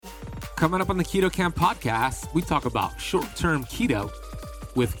Coming up on the Keto Camp podcast, we talk about short-term keto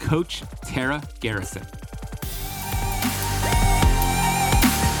with Coach Tara Garrison.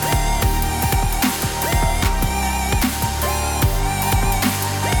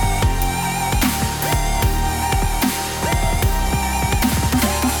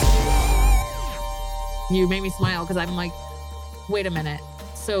 You made me smile because I'm like, wait a minute.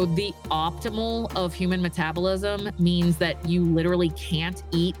 So the optimal of human metabolism means that you literally can't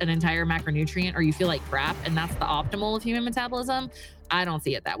eat an entire macronutrient or you feel like crap, and that's the optimal of human metabolism. I don't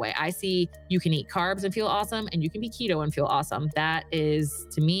see it that way. I see you can eat carbs and feel awesome, and you can be keto and feel awesome. That is,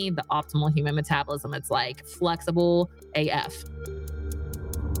 to me, the optimal human metabolism. It's like flexible AF.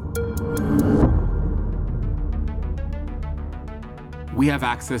 We have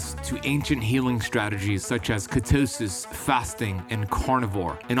access to ancient healing strategies such as ketosis, fasting, and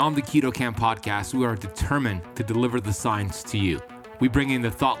carnivore. And on the Keto Camp podcast, we are determined to deliver the science to you. We bring in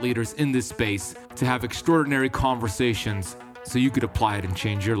the thought leaders in this space to have extraordinary conversations so you could apply it and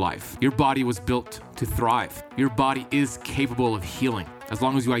change your life. Your body was built to thrive. Your body is capable of healing as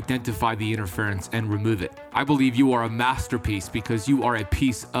long as you identify the interference and remove it. I believe you are a masterpiece because you are a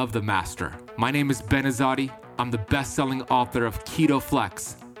piece of the master. My name is Ben Azadi. I'm the best-selling author of Keto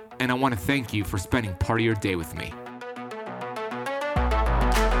Flex, and I want to thank you for spending part of your day with me.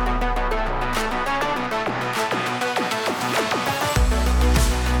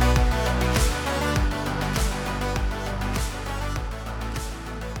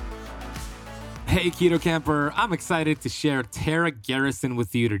 Hey, Keto Camper. I'm excited to share Tara Garrison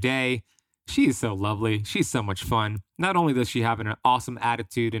with you today. She is so lovely. She's so much fun. Not only does she have an awesome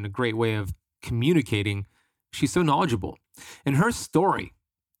attitude and a great way of communicating, she's so knowledgeable. And her story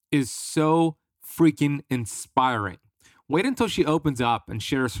is so freaking inspiring. Wait until she opens up and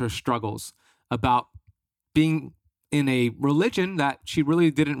shares her struggles about being in a religion that she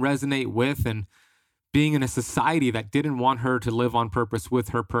really didn't resonate with and being in a society that didn't want her to live on purpose with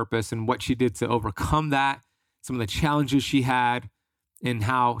her purpose and what she did to overcome that, some of the challenges she had, and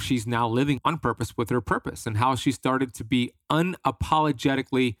how she's now living on purpose with her purpose and how she started to be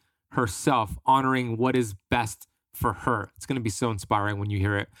unapologetically herself, honoring what is best for her. It's going to be so inspiring when you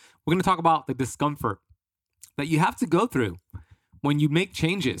hear it. We're going to talk about the discomfort that you have to go through when you make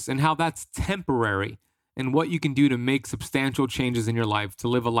changes and how that's temporary and what you can do to make substantial changes in your life to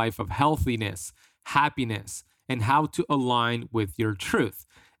live a life of healthiness, happiness, and how to align with your truth.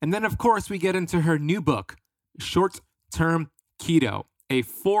 And then, of course, we get into her new book, Short-Term Keto, a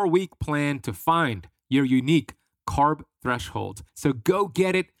 4-week plan to find your unique carb threshold. So go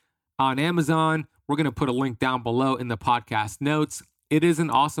get it on Amazon. We're going to put a link down below in the podcast notes. It is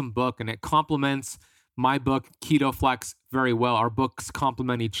an awesome book and it complements my book, Keto Flex, very well. Our books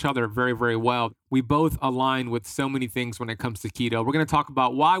complement each other very, very well. We both align with so many things when it comes to keto. We're going to talk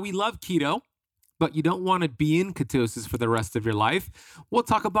about why we love keto, but you don't want to be in ketosis for the rest of your life. We'll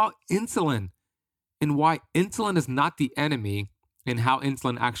talk about insulin and why insulin is not the enemy and how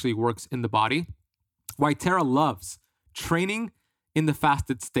insulin actually works in the body. Why Tara loves training in the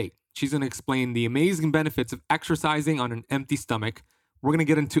fasted state. She's going to explain the amazing benefits of exercising on an empty stomach. We're going to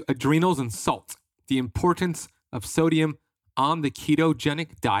get into adrenals and salt, the importance of sodium on the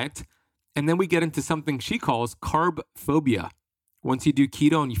ketogenic diet. And then we get into something she calls carb phobia. Once you do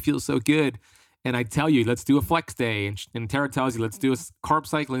keto and you feel so good, and I tell you, let's do a flex day, and Tara tells you, let's do a carb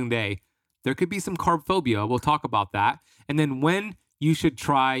cycling day, there could be some carb phobia. We'll talk about that. And then when you should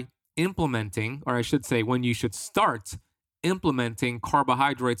try implementing, or I should say, when you should start implementing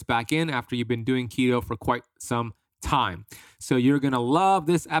carbohydrates back in after you've been doing keto for quite some time. So you're going to love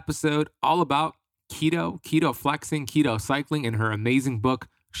this episode all about keto flexing, keto cycling, and her amazing book,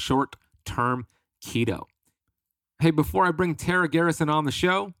 Short-Term Keto. Hey, before I bring Tara Garrison on the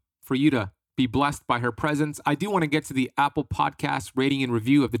show, for you to be blessed by her presence, I do want to get to the Apple Podcast rating and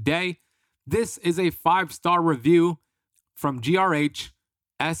review of the day. This is a 5-star review from GRH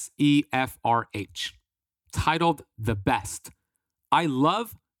SEFRH. Titled The Best. I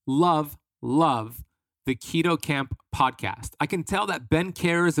love the Keto Camp podcast. I can tell that Ben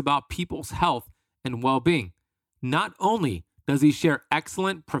cares about people's health and well-being. Not only does he share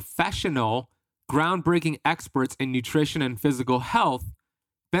excellent professional, groundbreaking experts in nutrition and physical health,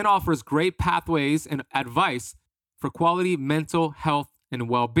 Ben offers great pathways and advice for quality mental health and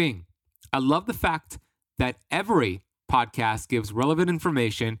well-being. I love the fact that every podcast gives relevant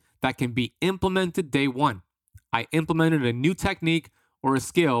information that can be implemented day one. I implemented a new technique or a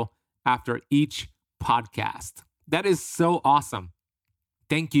skill after each podcast. That is so awesome.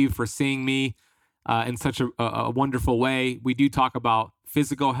 Thank you for seeing me in such a wonderful way. We do talk about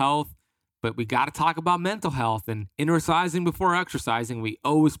physical health, but we got to talk about mental health and exercising before exercising. We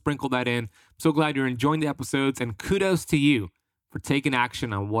always sprinkle that in. I'm so glad you're enjoying the episodes, and kudos to you for taking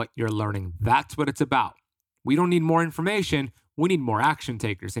action on what you're learning. That's what it's about. We don't need more information. We need more action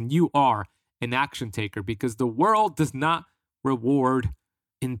takers, and you are an action taker because the world does not reward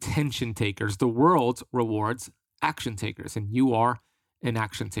intention takers. The world rewards action takers, and you are an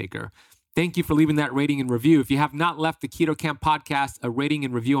action taker. Thank you for leaving that rating and review. If you have not left the Keto Camp podcast a rating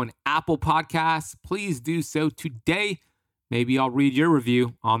and review on Apple Podcasts, please do so today. Maybe I'll read your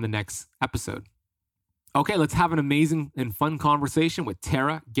review on the next episode. Okay, let's have an amazing and fun conversation with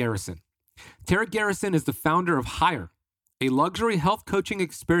Tara Garrison. Tara Garrison is the founder of Higher, a luxury health coaching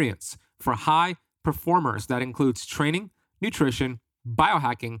experience for high performers that includes training, nutrition,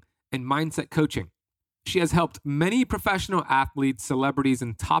 biohacking, and mindset coaching. She has helped many professional athletes, celebrities,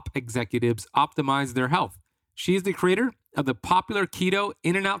 and top executives optimize their health. She is the creator of the popular Keto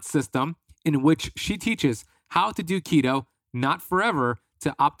In and Out system, in which she teaches how to do keto, not forever,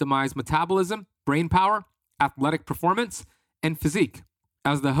 to optimize metabolism, brain power, athletic performance, and physique.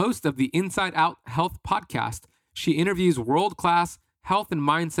 As the host of the Inside Out Health podcast, she interviews world-class health and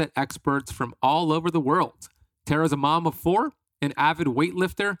mindset experts from all over the world. Tara's a mom of 4, an avid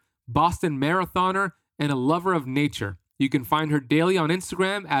weightlifter, Boston marathoner, and a lover of nature. You can find her daily on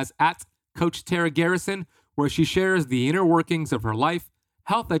Instagram as @Coach Tara Garrison, where she shares the inner workings of her life,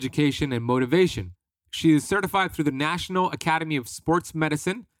 health education, and motivation. She is certified through the National Academy of Sports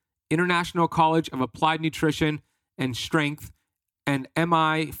Medicine, International College of Applied Nutrition and Strength, and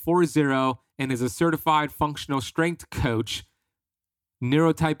MI40, and is a certified functional strength coach,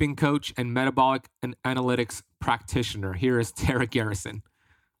 neurotyping coach, and metabolic and analytics practitioner. Here is Tara Garrison.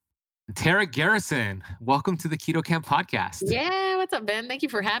 Tara Garrison, welcome to the Keto Camp podcast. Yeah, what's up, Ben? Thank you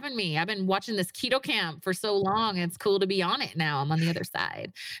for having me. I've been watching this Keto Camp for so long. It's cool to be on it now. I'm on the other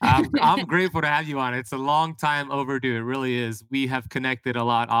side. I'm grateful to have you on it. It's a long time overdue. It really is. We have connected a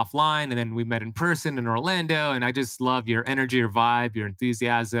lot offline, and then we met in person in Orlando, and I just love your energy, your vibe, your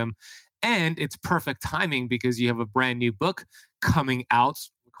enthusiasm. And it's perfect timing because you have a brand new book coming out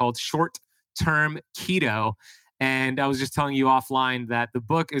called Short Term Keto. And I was just telling you offline that the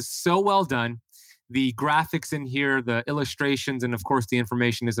book is so well done. The graphics in here, the illustrations, and of course the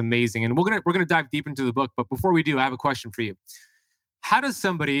information is amazing. And we're gonna dive deep into the book. But before we do, I have a question for you. How does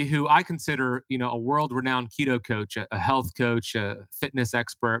somebody who I consider, a world-renowned keto coach, a health coach, a fitness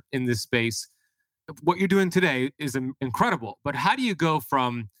expert in this space, what you're doing today is incredible. But how do you go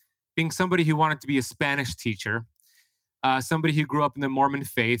from being somebody who wanted to be a Spanish teacher, somebody who grew up in the Mormon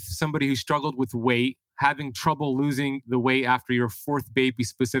faith, somebody who struggled with weight, having trouble losing the weight after your 4th baby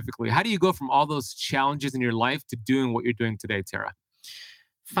specifically? How do you go from all those challenges in your life to doing what you're doing today, Tara?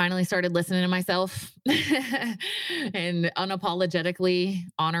 Finally started listening to myself and unapologetically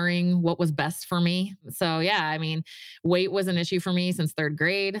honoring what was best for me. So yeah, I mean, weight was an issue for me since 3rd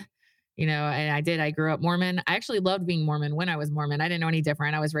grade. And I grew up Mormon. I actually loved being Mormon when I was Mormon. I didn't know any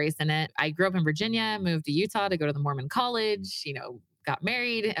different. I was raised in it. I grew up in Virginia, moved to Utah to go to the Mormon college, got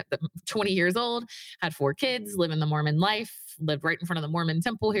married at 20 years old, had 4 kids, live in the Mormon life, lived right in front of the Mormon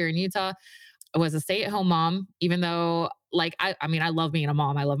temple here in Utah. I was a stay-at-home mom, even though I love being a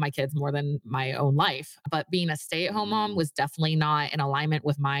mom. I love my kids more than my own life, but being a stay-at-home mom was definitely not in alignment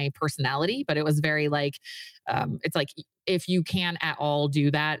with my personality, but it was very it's like, if you can at all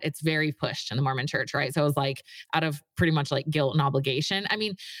do that, it's very pushed in the Mormon church, right? So it was like out of pretty much like guilt and obligation. I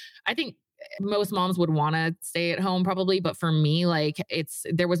mean, I think most moms would want to stay at home probably, but for me,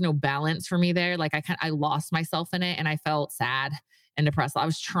 there was no balance for me there. I lost myself in it and I felt sad and depressed. I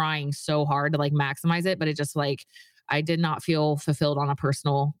was trying so hard to maximize it, but it just I did not feel fulfilled on a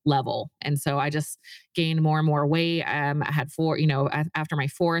personal level. And so I just gained more and more weight. I had 4, after my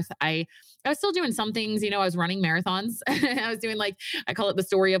 4th, I was still doing some things, I was running marathons. I was doing I call it the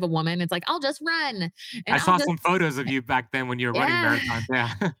story of a woman. It's I'll just run. And I saw some photos of you back then when you were running marathons.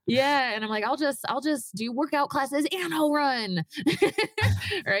 Yeah. Yeah. And I'm I'll just do workout classes and I'll run.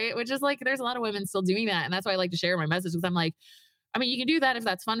 Right. Which is there's a lot of women still doing that. And that's why I like to share my message because I'm you can do that if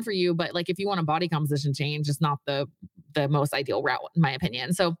that's fun for you, but if you want a body composition change, it's not the most ideal route, in my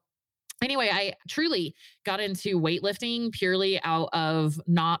opinion. So anyway, I truly got into weightlifting purely out of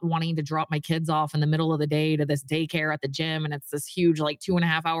not wanting to drop my kids off in the middle of the day to this daycare at the gym. And it's this huge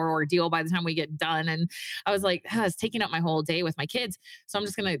 2.5 hour ordeal by the time we get done. And I was it's taking up my whole day with my kids. So I'm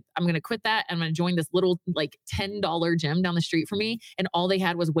going to quit that. And I'm going to join this little $10 gym down the street from me. And all they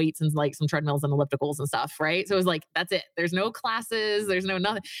had was weights and some treadmills and ellipticals and stuff. Right. So it was that's it. There's no classes. There's no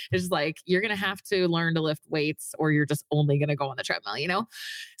nothing. It's just you're going to have to learn to lift weights or you're just only going to go on the treadmill,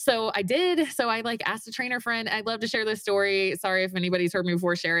 So I did. So I like asked a trainer friend. I'd love to share this story. Sorry if anybody's heard me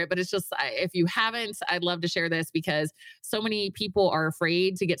before, share it, but it's just, if you haven't, I'd love to share this because so many people are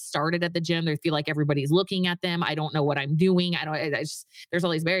afraid to get started at the gym. They feel like everybody's looking at them. I don't know what I'm doing. There's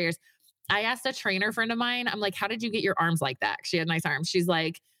all these barriers. I asked a trainer friend of mine, I'm like, how did you get your arms like that? She had nice arms. She's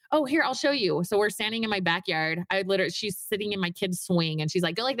like, oh, here, I'll show you. So we're standing in my backyard. She's sitting in my kid's swing and she's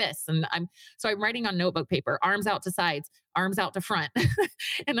like, go like this. And I'm writing on notebook paper, arms out to sides, arms out to front.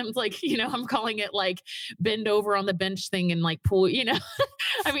 And I'm like, I'm calling it like bend over on the bench thing and like pull,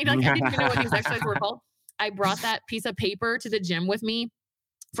 I mean, like I didn't even know what these exercises were called. I brought that piece of paper to the gym with me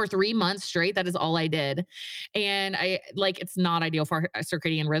for 3 months straight. That is all I did. And it's not ideal for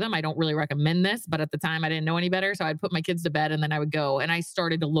circadian rhythm. I don't really recommend this, but at the time I didn't know any better. So I'd put my kids to bed and then I would go, and I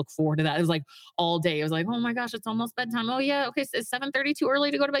started to look forward to that. It was like all day. It was like, oh my gosh, it's almost bedtime. Oh yeah. Okay. So it's 7:30 too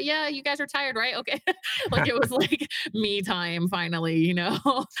early to go to bed. Yeah. You guys are tired, right? Okay. Like it was like me time finally, and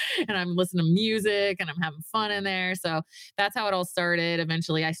I'm listening to music and I'm having fun in there. So that's how it all started.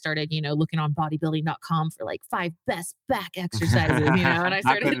 Eventually I started, looking on bodybuilding.com for like 5 best back exercises, and I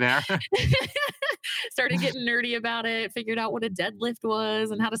started started getting nerdy about it, figured out what a deadlift was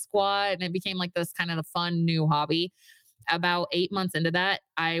and how to squat. And it became like this kind of a fun new hobby. About 8 months into that,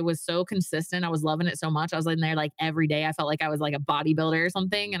 I was so consistent. I was loving it so much. I was in there like every day. I felt like I was like a bodybuilder or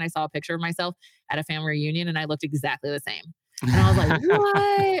something. And I saw a picture of myself at a family reunion and I looked exactly the same. And I was like,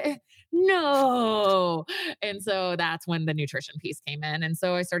 what? No. And so that's when the nutrition piece came in. And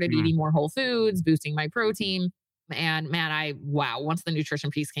so I started eating more whole foods, boosting my protein. And man, once the nutrition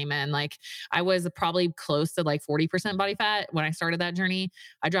piece came in, like I was probably close to like 40% body fat when I started that journey.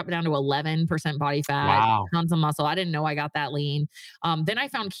 I dropped it down to 11% body fat, tons of muscle. I didn't know I got that lean. Then I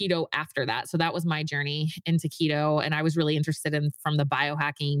found keto after that. So that was my journey into keto. And I was really interested in from the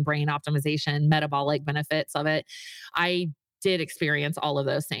biohacking, brain optimization, metabolic benefits of it. I did experience all of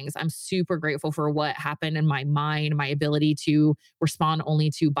those things. I'm super grateful for what happened in my mind, my ability to respond only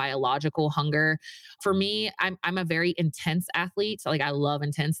to biological hunger. For me, I'm a very intense athlete. So like I love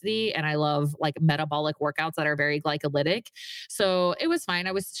intensity and I love like metabolic workouts that are very glycolytic. So it was fine.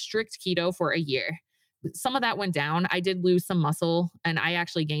 I was strict keto for a year. Some of that went down. I did lose some muscle and I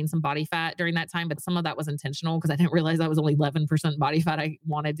actually gained some body fat during that time, but some of that was intentional because I didn't realize I was only 11% body fat. I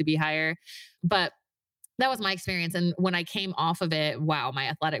wanted to be higher, but that was my experience. And when I came off of it, wow, my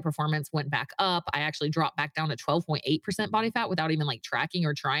athletic performance went back up. I actually dropped back down to 12.8% body fat without even like tracking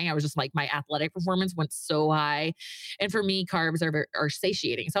or trying. I was just like, my athletic performance went so high. And for me, carbs are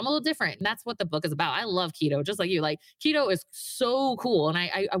satiating. So I'm a little different. And that's what the book is about. I love keto, just like you. Like keto is so cool. And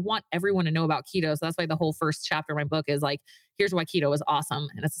I want everyone to know about keto. So that's why the whole first chapter of my book is like, here's why keto is awesome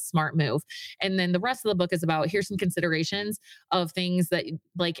and it's a smart move. And then the rest of the book is about, here's some considerations of things that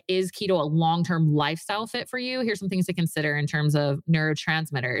like, is keto a long-term lifestyle fit for you? Here's some things to consider in terms of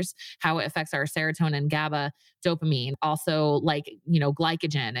neurotransmitters, how it affects our serotonin, GABA, dopamine, also like,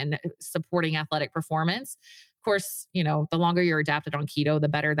 glycogen and supporting athletic performance. Of course, the longer you're adapted on keto, the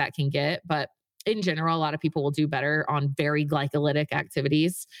better that can get. But in general, a lot of people will do better on very glycolytic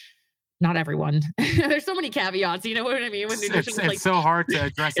activities. Not everyone. There's so many caveats. You know what I mean? When nutrition it's so hard to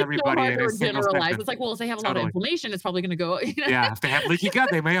address everybody. It's so hard to generalize. It's like, well, if they have a lot of inflammation, it's probably going to go. Yeah, if they have leaky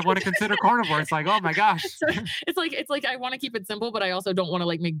gut, they may want to consider carnivore. It's like, oh my gosh. So it's like I want to keep it simple, but I also don't want to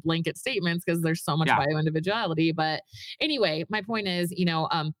like make blanket statements because there's so much bio individuality. But anyway, my point is,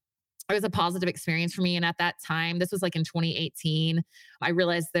 it was a positive experience for me. And at that time, this was like in 2018, I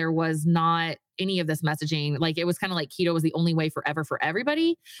realized there was not any of this messaging. Like it was kind of like keto was the only way forever for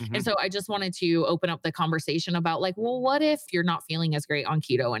everybody. Mm-hmm. And so I just wanted to open up the conversation about like, well, what if you're not feeling as great on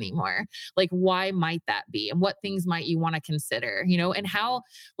keto anymore? Like, why might that be? And what things might you want to consider, and how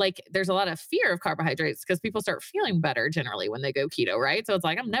like there's a lot of fear of carbohydrates because people start feeling better generally when they go keto, right? So it's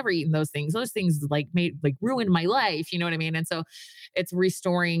like, I'm never eating those things. Those things like ruined my life. You know what I mean? And so it's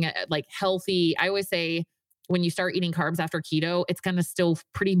restoring like healthy. I always say, when you start eating carbs after keto, it's going to still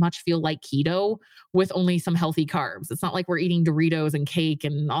pretty much feel like keto with only some healthy carbs. It's not like we're eating Doritos and cake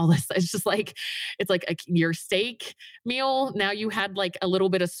and all this. It's just like, it's like your steak meal. Now you had like a little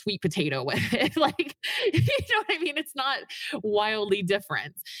bit of sweet potato with it. Like, you know what I mean? It's not wildly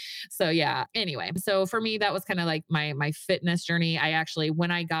different. So yeah, anyway. So for me, that was kind of like my fitness journey. I actually,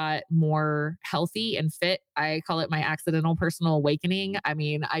 when I got more healthy and fit, I call it my accidental personal awakening. I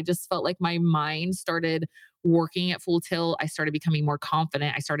mean, I just felt like my mind started working at full tilt. I started becoming more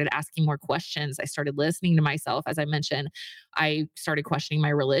confident. I started asking more questions. I started listening to myself. As I mentioned, I started questioning my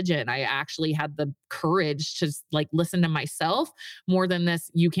religion. I actually had the courage to like listen to myself more than this,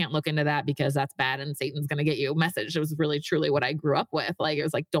 you can't look into that because that's bad and Satan's going to get you message. It was really truly what I grew up with. Like, it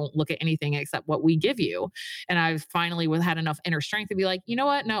was like, don't look at anything except what we give you. And I finally had enough inner strength to be like, you know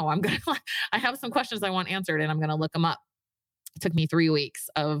what? No, I'm going to, I have some questions I want answered and I'm going to look them up. It took me 3 weeks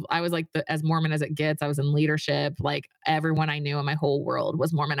of, I was like as Mormon as it gets. I was in leadership. Like everyone I knew in my whole world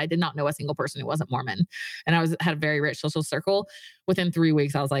was Mormon. I did not know a single person who wasn't Mormon. And had a very rich social circle. Within 3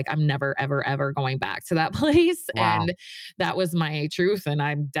 weeks, I was like, I'm never, ever, ever going back to that place. Wow. And that was my truth. And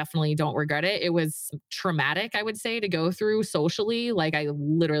I definitely don't regret it. It was traumatic, I would say, to go through socially. Like I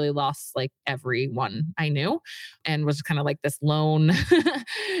literally lost like everyone I knew and was kind of like this lone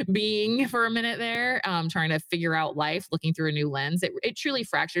being for a minute there, trying to figure out life, looking through a new lens. It truly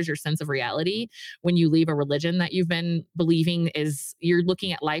fractures your sense of reality when you leave a religion that you've been believing is, you're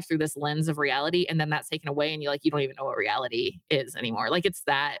looking at life through this lens of reality, and then that's taken away and you don't even know what reality is anymore. Like it's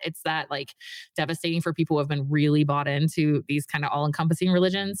that like devastating for people who have been really bought into these kind of all-encompassing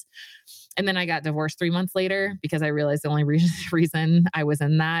religions. And then I got divorced 3 months later because I realized the only reason I was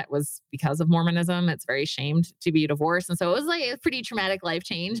in that was because of Mormonism. It's very shamed to be divorced. And so it was like a pretty traumatic life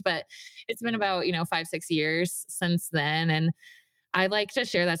change, but it's been about, 5-6 years since then. And I like to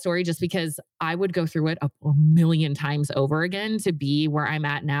share that story just because I would go through it a million times over again to be where I'm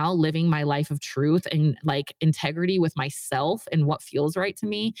at now, living my life of truth and like integrity with myself and what feels right to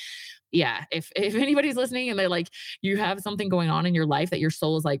me. Yeah, if anybody's listening and they're like, you have something going on in your life that your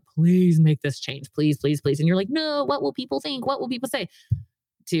soul is like, please make this change, please, please, please. And you're like, no, what will people think? What will people say?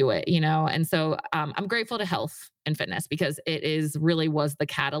 Do it, And so I'm grateful to health and fitness because really was the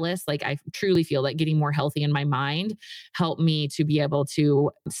catalyst. Like I truly feel that getting more healthy in my mind helped me to be able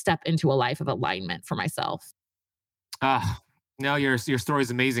to step into a life of alignment for myself. Ah, no, your story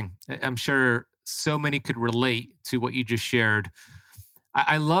is amazing. I'm sure so many could relate to what you just shared.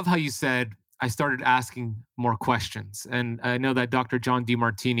 I love how you said, I started asking more questions. And I know that Dr. John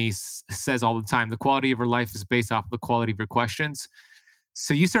DeMartini says all the time, the quality of your life is based off of the quality of your questions.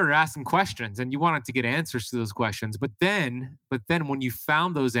 So you started asking questions and you wanted to get answers to those questions. But then when you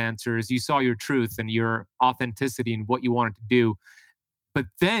found those answers, you saw your truth and your authenticity and what you wanted to do. But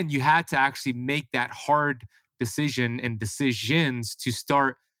then you had to actually make that hard decision and decisions to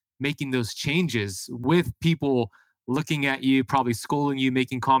start making those changes with people looking at you, probably scolding you,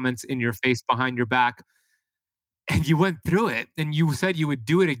 making comments in your face behind your back. And you went through it and you said you would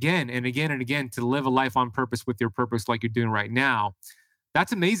do it again and again and again to live a life on purpose with your purpose like you're doing right now.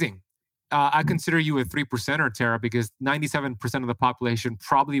 That's amazing. I consider you a 3%er, Tara, because 97% of the population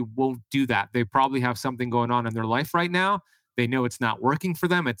probably won't do that. They probably have something going on in their life right now. They know it's not working for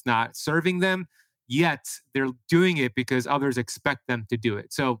them. It's not serving them. Yet they're doing it because others expect them to do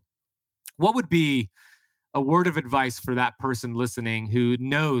it. So what would be a word of advice for that person listening who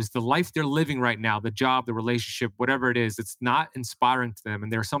knows the life they're living right now, the job, the relationship, whatever it is, it's not inspiring to them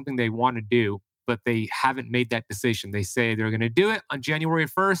and there's something they want to do, but they haven't made that decision. They say they're going to do it on January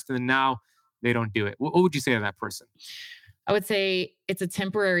 1st and then now they don't do it. What would you say to that person? I would say it's a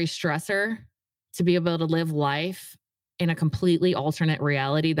temporary stressor to be able to live life in a completely alternate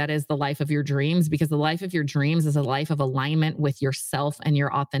reality that is the life of your dreams, because the life of your dreams is a life of alignment with yourself and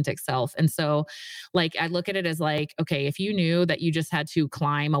your authentic self. And so like I look at it as like, okay, if you knew that you just had to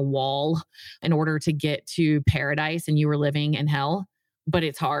climb a wall in order to get to paradise and you were living in hell, but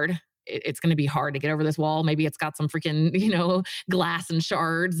it's hard. It's going to be hard to get over this wall. Maybe it's got some freaking, glass and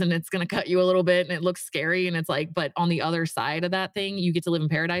shards and it's going to cut you a little bit and it looks scary. And it's like, but on the other side of that thing, you get to live in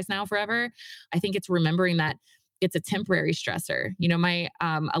paradise now forever. I think it's remembering that it's a temporary stressor. My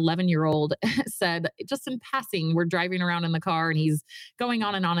 11-year-old said, just in passing, we're driving around in the car and he's going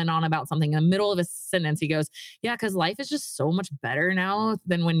on and on and on about something. In the middle of a sentence, he goes, yeah, because life is just so much better now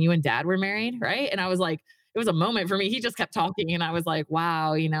than when you and dad were married. Right. And I was like, it was a moment for me. He just kept talking and I was like,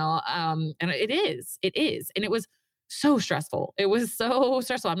 wow, and it is. And it was so stressful. It was so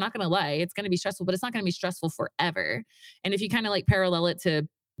stressful. I'm not going to lie. It's going to be stressful, but it's not going to be stressful forever. And if you kind of like parallel it to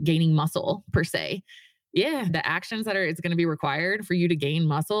gaining muscle per se, yeah, the actions it's going to be required for you to gain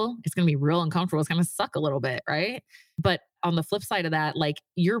muscle, it's going to be real uncomfortable. It's going to suck a little bit, right? But on the flip side of that, like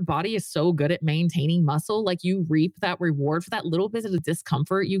your body is so good at maintaining muscle, like you reap that reward for that little bit of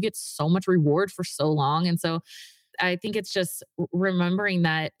discomfort. You get so much reward for so long. And so I think it's just remembering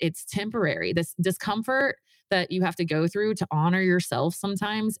that it's temporary. This discomfort that you have to go through to honor yourself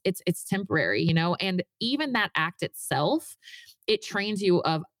sometimes, it's temporary, and even that act itself, it trains you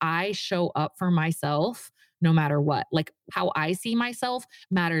of I show up for myself no matter what. Like how I see myself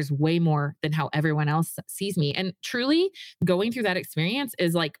matters way more than how everyone else sees me. And truly, going through that experience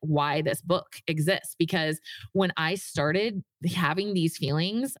is like why this book exists. Because when I started having these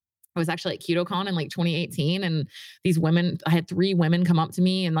feelings, I was actually at KetoCon in like 2018, and these women, I had 3 women come up to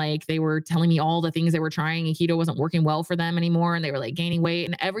me and like they were telling me all the things they were trying, and keto wasn't working well for them anymore. And they were like gaining weight,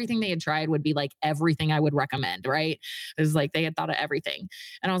 and everything they had tried would be like everything I would recommend, right? It was like they had thought of everything.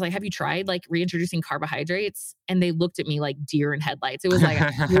 And I was like, have you tried like reintroducing carbohydrates? And they looked at me like deer in headlights. It was like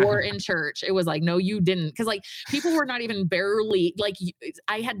a war in church. It was like, no, you didn't. Cause like people were not even barely like,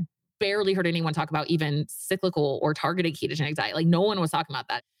 I had barely heard anyone talk about even cyclical or targeted ketogenic diet. Like no one was talking about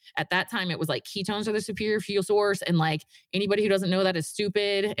that. At that time, it was like ketones are the superior fuel source. And like anybody who doesn't know that is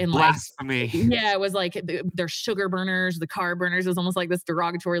stupid. And like, Blasphemy. yeah, it was like they're sugar burners, the carb burners is almost like this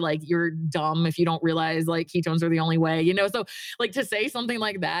derogatory, like you're dumb if you don't realize like ketones are the only way, you know? So like to say something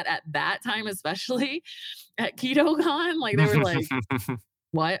like that at that time, especially at KetoCon, like they were like,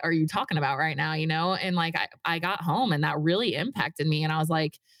 what are you talking about right now? You know? And like, I got home and that really impacted me. And I was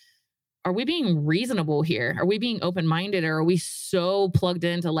like, are we being reasonable here? Are we being open-minded, or are we so plugged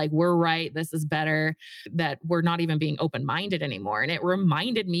into like, we're right, this is better, that we're not even being open-minded anymore? And it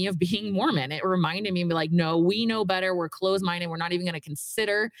reminded me of being Mormon. It reminded me of like, no, we know better. We're closed-minded. We're not even going to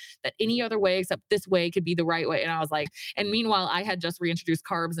consider that any other way except this way could be the right way. And I was like, and meanwhile, I had just reintroduced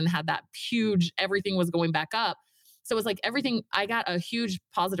carbs and had that huge, everything was going back up. So it was like everything, I got a huge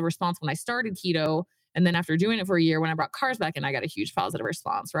positive response when I started keto. And then after doing it for a year, when I brought carbs back in, I got a huge positive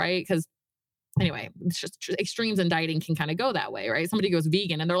response, right? Because anyway, it's just extremes in dieting can kind of go that way, right? Somebody goes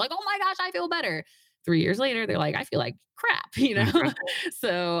vegan and they're like, oh my gosh, I feel better. 3 years later, they're like, I feel like crap, you know?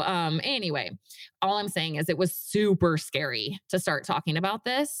 So anyway, all I'm saying is it was super scary to start talking about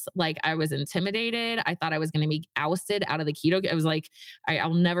this. Like I was intimidated. I thought I was going to be ousted out of the keto. I was like,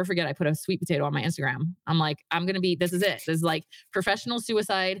 I'll never forget. I put a sweet potato on my Instagram. I'm like, I'm going to be, this is it. This is like professional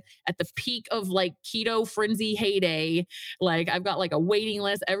suicide at the peak of like keto frenzy heyday. Like I've got like a waiting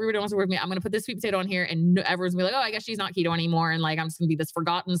list. Everybody wants to work with me. I'm going to put this sweet potato on here and everyone's gonna be like, oh, I guess she's not keto anymore. And like, I'm just gonna be this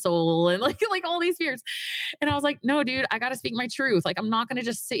forgotten soul and like all these fears. And I was like, no, dude, I got to speak my truth. Like, I'm not going to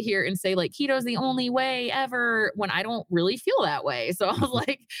just sit here and say like keto is the only way ever when I don't really feel that way. So I was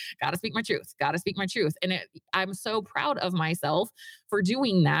like, got to speak my truth, got to speak my truth. And I'm so proud of myself for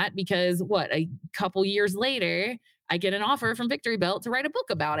doing that, because a couple years later, I get an offer from Victory Belt to write a book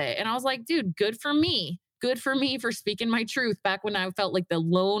about it. And I was like, dude, good for me. Good for me for speaking my truth back when I felt like the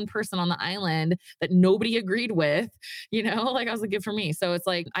lone person on the island that nobody agreed with, you know, like I was like, good for me. So it's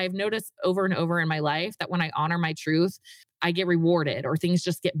like, I've noticed over and over in my life that when I honor my truth, I get rewarded or things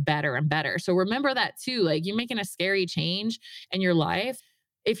just get better and better. So remember that too, like you're making a scary change in your life.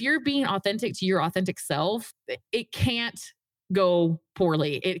 If you're being authentic to your authentic self, it can't go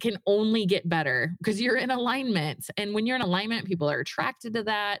poorly. It can only get better because you're in alignment. And when you're in alignment, people are attracted to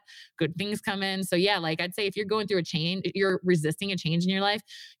that. Good things come in. So yeah, like I'd say if you're going through a change, you're resisting a change in your life,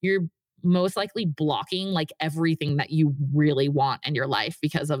 you're most likely blocking like everything that you really want in your life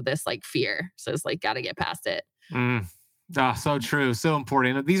because of this like fear. So it's like, got to get past it. So true. So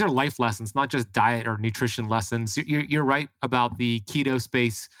important. These are life lessons, not just diet or nutrition lessons. You're right about the keto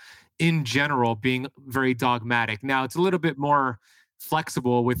space in general being very dogmatic. Now it's a little bit more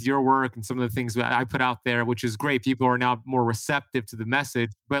flexible with your work and some of the things that I put out there, which is great. People are now more receptive to the message.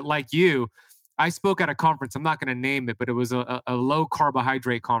 But like you, I spoke at a conference. I'm not going to name it, but it was a low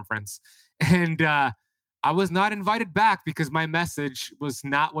carbohydrate conference. And I was not invited back because my message was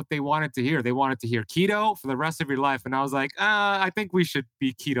not what they wanted to hear. They wanted to hear keto for the rest of your life. And I was like, I think we should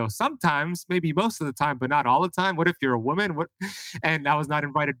be keto sometimes, maybe most of the time, but not all the time. What if you're a woman? What? And I was not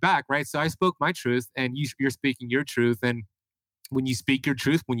invited back, right? So I spoke my truth and you're speaking your truth. And when you speak your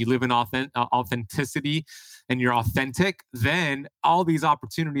truth, when you live in authenticity and you're authentic, then all these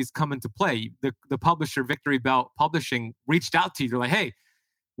opportunities come into play. The publisher, Victory Belt Publishing, reached out to you. They're like, hey,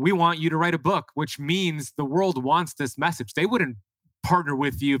 we want you to write a book, which means the world wants this message. They wouldn't partner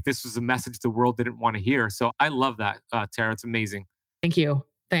with you if this was a message the world didn't want to hear. So I love that, Tara. It's amazing. Thank you.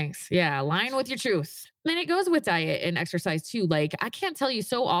 Thanks. Yeah. Align with your truth. Then it goes with diet and exercise too. Like I can't tell you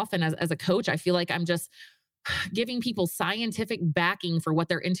so often as a coach, I feel like I'm just giving people scientific backing for what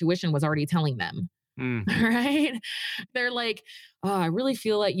their intuition was already telling them. Right? They're like, oh, I really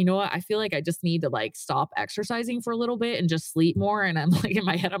feel like, you know what? I feel like I just need to like stop exercising for a little bit and just sleep more. And I'm like, in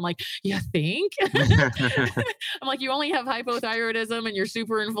my head, I'm like, you think? I'm like, you only have hypothyroidism and you're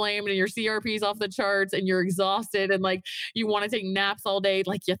super inflamed and your CRP's off the charts and you're exhausted and like you want to take naps all day.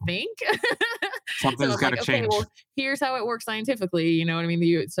 Like, you think? So Something's I'm got to like, okay, change. well, here's how it works scientifically. You know what I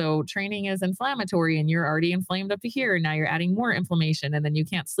mean? So training is inflammatory and you're already inflamed up to here. And now you're adding more inflammation and then you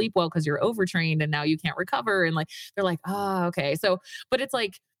can't sleep well because you're overtrained and now you can't recover. And like, they're like, oh, okay. So, but it's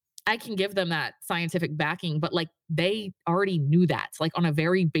like, I can give them that scientific backing, but like they already knew that, like on a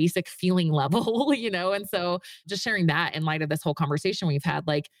very basic feeling level, you know? And so just sharing that in light of this whole conversation we've had,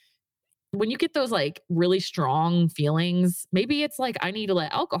 like when you get those like really strong feelings, maybe it's like I need to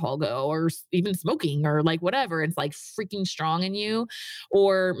let alcohol go or even smoking or like whatever. It's like freaking strong in you.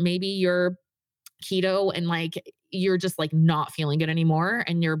 Or maybe you're keto and like you're just like not feeling good anymore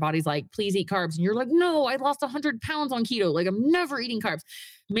and your body's like please eat carbs and you're like no, I lost 100 pounds on keto, like I'm never eating carbs.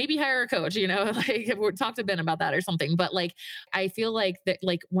 Maybe hire a coach, you know, like we talk to Ben about that or something. But like I feel like that,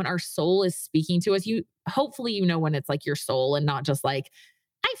 like when our soul is speaking to us, you hopefully you know when it's like your soul and not just like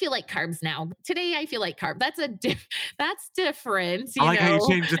I feel like carbs now. Today I feel like carb. That's different, I you like how you know.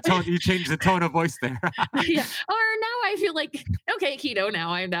 change the tone. You change the tone of voice there. Yeah. Or now I feel like okay, keto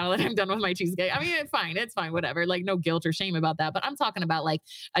now. I'm now that I'm done with my cheesecake. I mean, it's fine, whatever. Like no guilt or shame about that. But I'm talking about like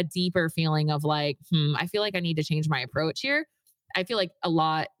a deeper feeling of like, I feel like I need to change my approach here. I feel like a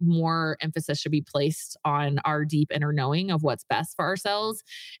lot more emphasis should be placed on our deep inner knowing of what's best for ourselves.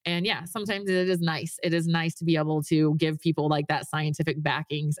 And yeah, sometimes it is nice. It is nice to be able to give people like that scientific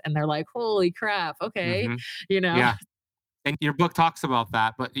backings and they're like, holy crap, okay, Hmm. you know. Yeah. And your book talks about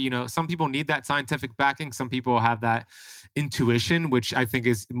that, but some people need that scientific backing. Some people have that intuition, which I think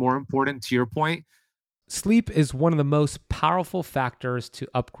is more important to your point. Sleep is one of the most powerful factors to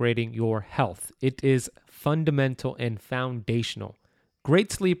upgrading your health. It is fundamental and foundational.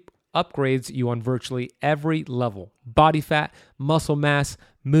 Great sleep upgrades you on virtually every level: body fat, muscle mass,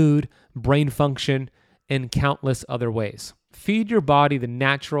 mood, brain function, and countless other ways. Feed your body the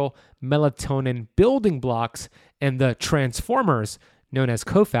natural melatonin building blocks and the transformers known as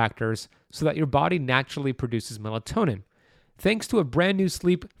cofactors so that your body naturally produces melatonin. Thanks to a brand new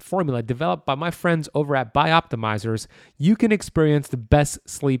sleep formula developed by my friends over at Bioptimizers, you can experience the best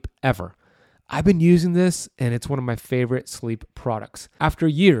sleep ever. I've been using this and it's one of my favorite sleep products. After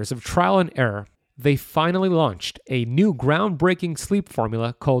years of trial and error, they finally launched a new groundbreaking sleep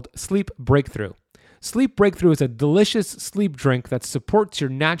formula called Sleep Breakthrough. Sleep Breakthrough is a delicious sleep drink that supports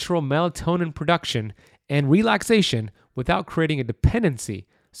your natural melatonin production and relaxation without creating a dependency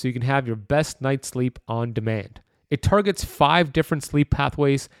so you can have your best night's sleep on demand. It targets 5 different sleep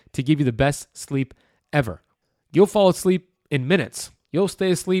pathways to give you the best sleep ever. You'll fall asleep in minutes. You'll stay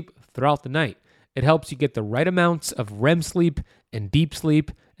asleep throughout the night. It helps you get the right amounts of REM sleep and deep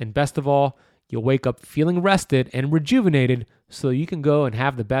sleep, and best of all, you'll wake up feeling rested and rejuvenated so you can go and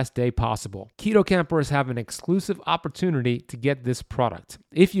have the best day possible. Keto campers have an exclusive opportunity to get this product.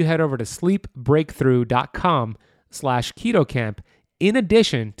 If you head over to sleepbreakthrough.com/ketocamp, in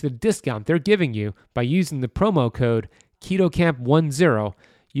addition to the discount they're giving you by using the promo code KETOCAMP10,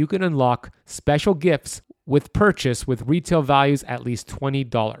 you can unlock special gifts with purchase with retail values at least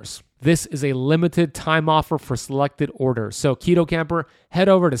 $20. This is a limited time offer for selected orders. So Keto Camper, head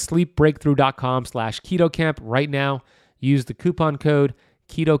over to sleepbreakthrough.com/ketocamp right now. Use the coupon code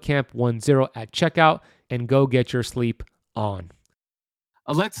KETOCAMP10 at checkout and go get your sleep on.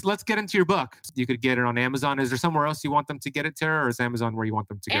 Let's get into your book. You could get it on Amazon. Is there somewhere else you want them to get it, Tara, or is Amazon where you want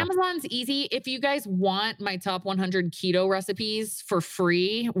them to go? Amazon's easy. If you guys want my top 100 keto recipes for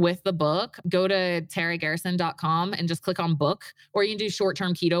free with the book, go to taragarrison.com and just click on book, or you can do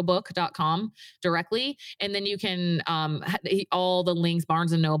shorttermketobook.com directly. And then you can, all the links,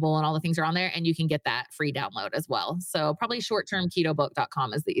 Barnes and Noble and all the things are on there, and you can get that free download as well. So probably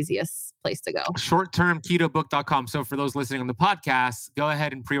shorttermketobook.com is the easiest place to go. Shorttermketobook.com. So for those listening on the podcast, go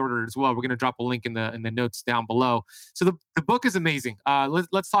ahead and pre-order it as well. We're going to drop a link in the notes down below. So the book is amazing.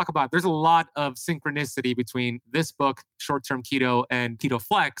 Let's talk about it. There's a lot of synchronicity between this book, Short Term Keto, and Keto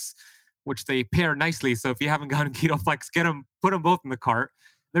Flex, which they pair nicely. So if you haven't gotten Keto Flex, put them both in the cart.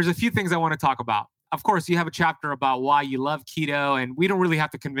 There's a few things I want to talk about. Of course, you have a chapter about why you love keto, and we don't really have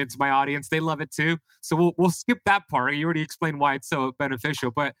to convince my audience. They love it too. So we'll skip that part. You already explained why it's so beneficial,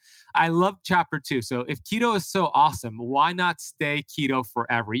 but I love chapter 2. So if keto is so awesome, why not stay keto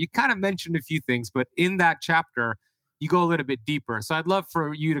forever? You kind of mentioned a few things, but in that chapter, you go a little bit deeper. So I'd love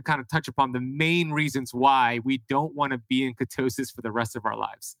for you to kind of touch upon the main reasons why we don't want to be in ketosis for the rest of our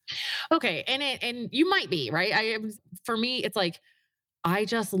lives. Okay. And you might be, right? For me, it's like, I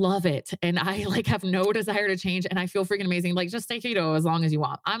just love it. And I like have no desire to change and I feel freaking amazing. Like just stay keto as long as you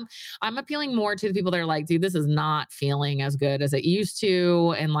want. I'm appealing more to the people that are like, dude, this is not feeling as good as it used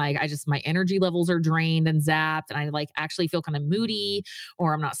to. And like my energy levels are drained and zapped. And I like actually feel kind of moody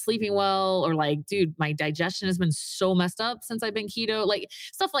or I'm not sleeping well. Or like, dude, my digestion has been so messed up since I've been keto. Like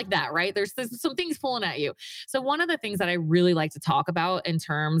stuff like that, right? There's some things pulling at you. So one of the things that I really like to talk about in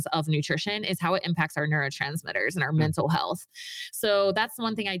terms of nutrition is how it impacts our neurotransmitters and our mental health. So that's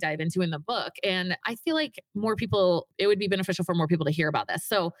one thing I dive into in the book. And I feel like it would be beneficial for more people to hear about this.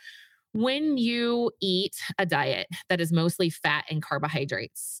 So when you eat a diet that is mostly fat and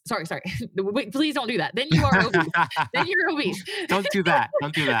carbohydrates, sorry, wait, please don't do that. Then you are obese. Then you're obese. Don't do that.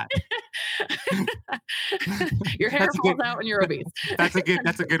 Don't do that. Your hair falls out when you're obese. That's a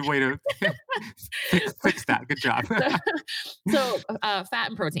good way to fix that. Good job. So fat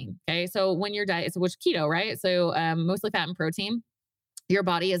and protein. Okay. So when your diet is which keto, right? So mostly fat and protein, your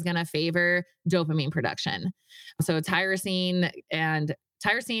body is going to favor dopamine production. So tyrosine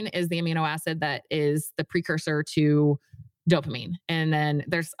is the amino acid that is the precursor to dopamine. And then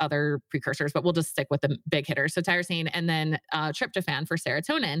there's other precursors, but we'll just stick with the big hitters. So tyrosine and then tryptophan for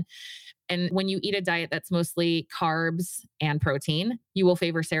serotonin. And when you eat a diet that's mostly carbs and protein, you will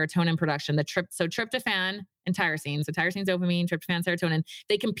favor serotonin production. So tryptophan and tyrosine, so tyrosine, dopamine, tryptophan, serotonin,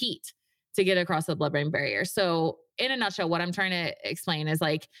 they compete to get across the blood-brain barrier. So in a nutshell, what I'm trying to explain is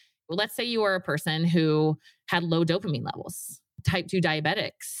like, let's say you are a person who had low dopamine levels. Type 2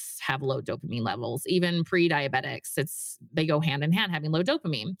 diabetics have low dopamine levels, even pre-diabetics. They go hand in hand having low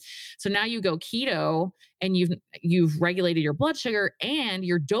dopamine. So now you go keto and you've regulated your blood sugar and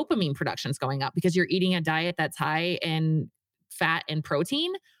your dopamine production is going up because you're eating a diet that's high in fat and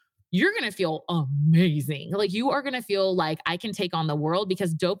protein. You're going to feel amazing. Like you are going to feel like I can take on the world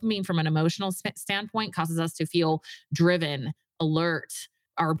because dopamine from an emotional standpoint causes us to feel driven, alert.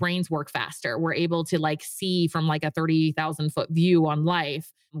 Our brains work faster. We're able to like see from like a 30,000 foot view on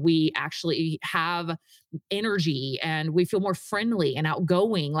life. We actually have energy and we feel more friendly and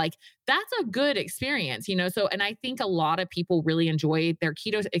outgoing. Like that's a good experience, So, and I think a lot of people really enjoy their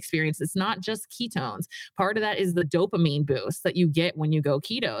keto experience. It's not just ketones. Part of that is the dopamine boost that you get when you go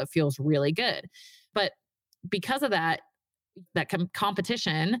keto. It feels really good. But because of that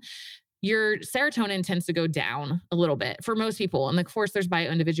competition, your serotonin tends to go down a little bit for most people. And of course, there's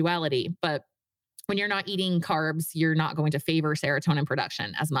bioindividuality, but when you're not eating carbs, you're not going to favor serotonin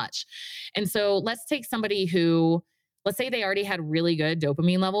production as much. And so let's take somebody let's say they already had really good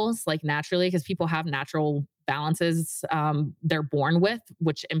dopamine levels, like naturally, because people have natural balances they're born with,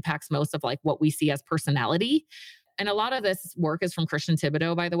 which impacts most of like what we see as personality. And a lot of this work is from Christian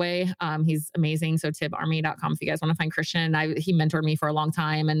Thibodeau, by the way. He's amazing. So tibarmy.com if you guys want to find Christian. He mentored me for a long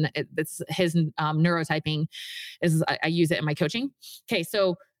time. And his neurotyping I use it in my coaching. Okay,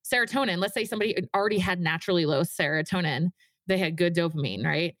 so serotonin, let's say somebody already had naturally low serotonin. They had good dopamine,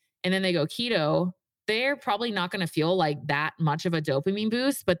 right? And then they go keto. They're probably not going to feel like that much of a dopamine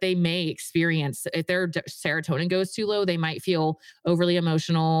boost, but they may experience, if their serotonin goes too low, they might feel overly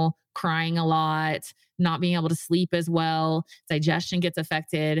emotional, crying a lot, not being able to sleep as well, digestion gets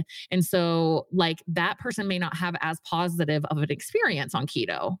affected. And so like that person may not have as positive of an experience on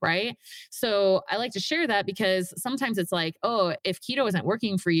keto, right? So I like to share that because sometimes it's like, oh, if keto isn't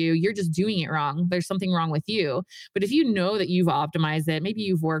working for you, you're just doing it wrong. There's something wrong with you. But if you know that you've optimized it, maybe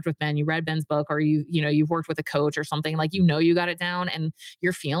you've worked with Ben, you read Ben's book, or you've worked with a coach or something, like you got it down and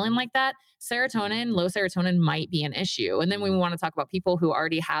you're feeling like that, low serotonin might be an issue. And then we want to talk about people who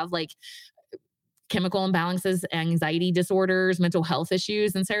already have like chemical imbalances, anxiety disorders, mental health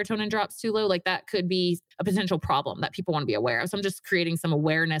issues, and serotonin drops too low, like that could be a potential problem that people want to be aware of. So I'm just creating some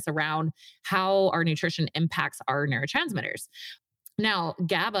awareness around how our nutrition impacts our neurotransmitters. Now,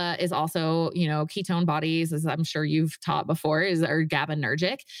 GABA is also, ketone bodies, as I'm sure you've taught before, are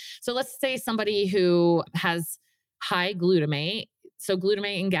GABAergic. So let's say somebody who has high glutamate. So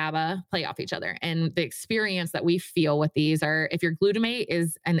glutamate and GABA play off each other. And the experience that we feel with these are, if your glutamate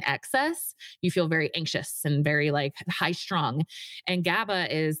is an excess, you feel very anxious and very like high strung. And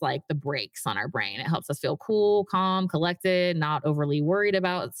GABA is like the brakes on our brain. It helps us feel cool, calm, collected, not overly worried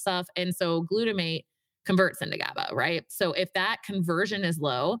about stuff. And so glutamate converts into GABA, right? So if that conversion is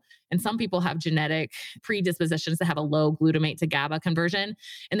low, and some people have genetic predispositions to have a low glutamate to GABA conversion,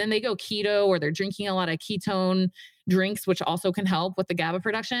 and then they go keto or they're drinking a lot of ketone drinks, which also can help with the GABA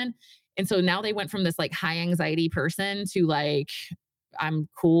production. And so now they went from this like high anxiety person to like, I'm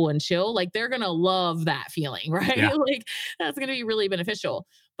cool and chill. Like they're going to love that feeling, right? Yeah. Like that's going to be really beneficial.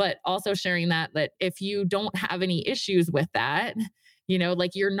 But also sharing that if you don't have any issues with that,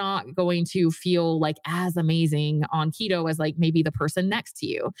 like you're not going to feel like as amazing on keto as like maybe the person next to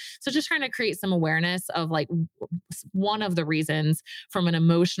you. So just trying to create some awareness of like one of the reasons from an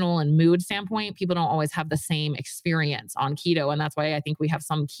emotional and mood standpoint, people don't always have the same experience on keto. And that's why I think we have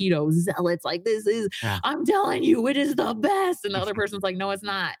some keto zealots like, this is, Yeah. I'm telling you, it is the best. And the other person's like, no, it's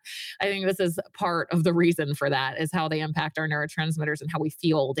not. I think this is part of the reason for that is how they impact our neurotransmitters and how we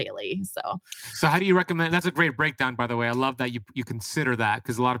feel daily. So how do you recommend, that's a great breakdown, by the way. I love that you consider that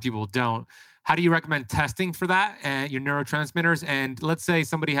because a lot of people don't. How do you recommend testing for that and your neurotransmitters? And let's say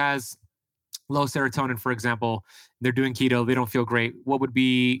somebody has low serotonin, for example, they're doing keto, they don't feel great. What would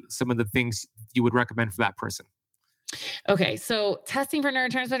be some of the things you would recommend for that person? Okay, so testing for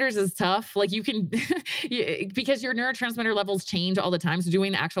neurotransmitters is tough. Like you can, because your neurotransmitter levels change all the time. So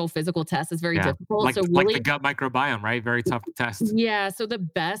doing the actual physical test is very Yeah. difficult. So Like really, the gut microbiome, right? Very tough to test. yeah. So the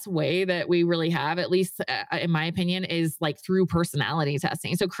best way that we really have, at least in my opinion, is like through personality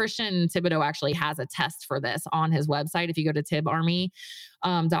testing. So Christian Thibodeau actually has a test for this on his website. If you go to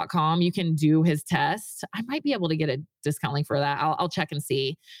tibarmy.com, you can do his test. I might be able to get a discount link for that. I'll check and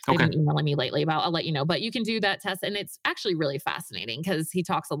see. They've Okay. been emailing me lately about, I'll let you know, but you can do that test. And it's actually really fascinating because he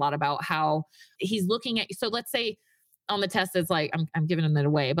talks a lot about how he's looking at, so let's say on the test, it's like, I'm giving them it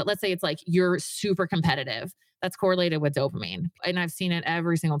away, but let's say it's like, you're super competitive. That's correlated with dopamine. And I've seen it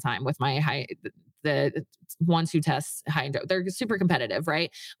every single time with my the ones who test high and they're super competitive, right?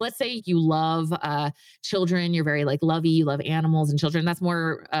 Let's say you love children, you're very like lovey, you love animals and children. That's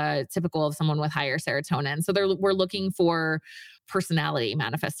more typical of someone with higher serotonin. So we're looking for personality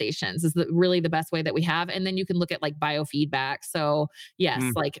manifestations is really the best way that we have. And then you can look at like biofeedback. So yes,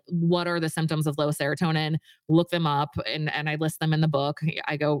 like what are the symptoms of low serotonin? Look them up and I list them in the book.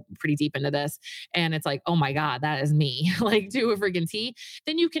 I go pretty deep into this and it's like, oh my God, that is me. Like do a freaking T.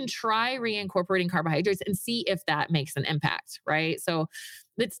 Then you can try reincorporating carbohydrates and see if that makes an impact, right? So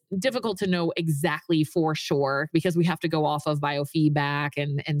it's difficult to know exactly for sure because we have to go off of biofeedback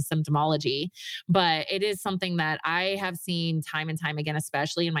and symptomology. But it is something that I have seen time and time again,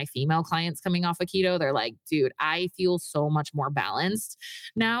 especially in my female clients coming off of keto. They're like, dude, I feel so much more balanced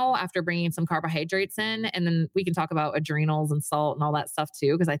now after bringing some carbohydrates in. And then we can talk about adrenals and salt and all that stuff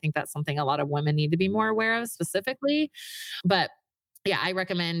too, because I think that's something a lot of women need to be more aware of specifically. But yeah, I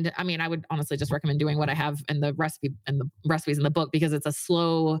recommend, I mean, I would honestly just recommend doing what I have in the recipe and the recipes in the book because it's a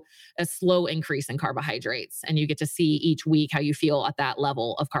slow increase in carbohydrates. And you get to see each week how you feel at that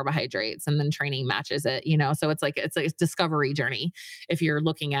level of carbohydrates and then training matches it, so it's a discovery journey if you're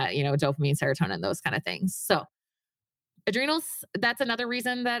looking at, dopamine, serotonin, those kind of things. So adrenals, that's another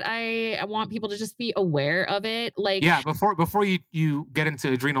reason that I want people to just be aware of it. Like, Yeah, before you get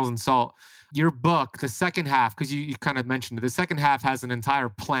into adrenals and salt, your book, the second half, because you kind of mentioned it, the second half has an entire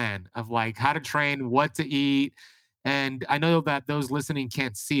plan of like how to train, what to eat. And I know that those listening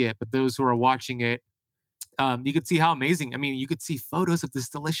can't see it, but those who are watching it, you could see how amazing. I mean, you could see photos of this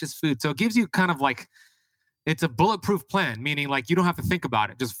delicious food. So it gives you kind of like, it's a bulletproof plan, meaning like you don't have to think about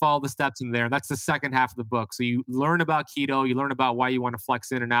it. Just follow the steps in there. That's the second half of the book. So you learn about keto, you learn about why you want to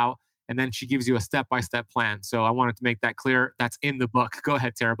flex in and out. And then she gives you a step-by-step plan. So I wanted to make that clear. That's in the book. Go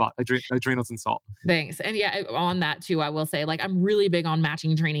ahead, Tara, about adrenals and salt. thanks. And yeah, on that too, I will say like I'm really big on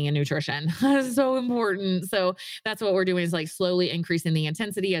matching training and nutrition. It's so important. So that's what we're doing is like slowly increasing the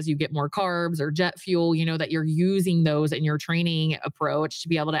intensity as you get more carbs or jet fuel, that you're using those in your training approach to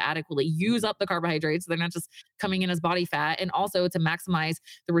be able to adequately use up the carbohydrates. So they're not just coming in as body fat, and also to maximize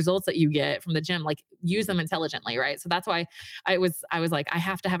the results that you get from the gym, like use them intelligently, right? So that's why I was like, I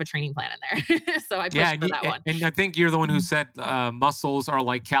have to have a training plan in there. So I pushed for that one. And I think you're the one who said muscles are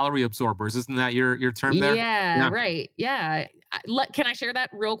like calorie absorbers. Isn't that your term there? Yeah, right. Yeah. Can I share that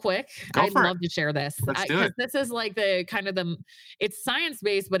real quick? Go for it. I'd love to share this. Let's do it. This is like it's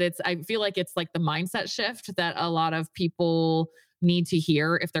science-based, but I feel like it's like the mindset shift that a lot of people need to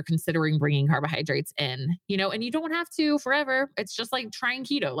hear if they're considering bringing carbohydrates in, and you don't have to forever. It's just like trying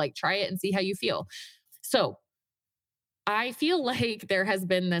keto, like try it and see how you feel. So I feel like there has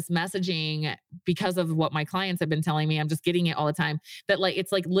been this messaging because of what my clients have been telling me. I'm just getting it all the time that like,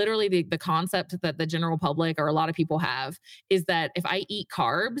 it's like literally the concept that the general public or a lot of people have is that if I eat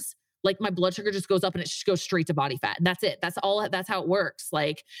carbs, like my blood sugar just goes up and it just goes straight to body fat. That's it. That's all. That's how it works.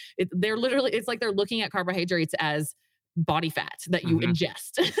 Like it's like they're looking at carbohydrates as body fat that you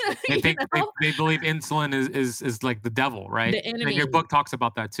ingest. They believe insulin is like the devil, right? The enemy. And your book talks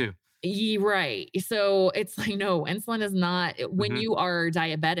about that too. Right. So it's like, no, insulin is not, when you are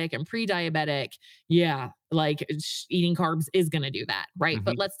diabetic and pre-diabetic, yeah, like eating carbs is going to do that. Right.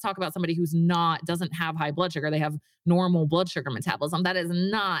 But let's talk about somebody who's doesn't have high blood sugar. They have normal blood sugar metabolism. That is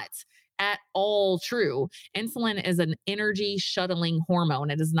not at all true. Insulin is an energy shuttling hormone.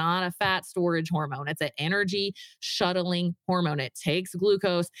 It is not a fat storage hormone. It's an energy shuttling hormone. It takes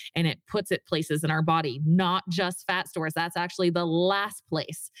glucose and it puts it places in our body, not just fat stores. That's actually the last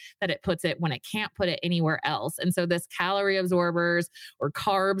place that it puts it when it can't put it anywhere else. And so this calorie absorbers or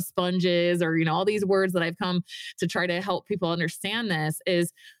carb sponges or, all these words that I've come to try to help people understand this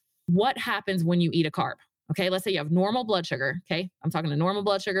is what happens when you eat a carb. Okay, let's say you have normal blood sugar. Okay, I'm talking to normal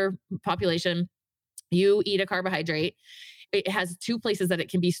blood sugar population. You eat a carbohydrate. It has two places that it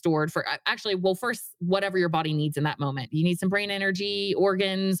can be stored for. Actually, well, first, whatever your body needs in that moment. You need some brain energy,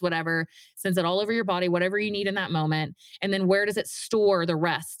 organs, whatever. Sends it all over your body, whatever you need in that moment. And then where does it store the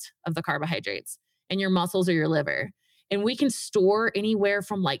rest of the carbohydrates? In your muscles or your liver. And we can store anywhere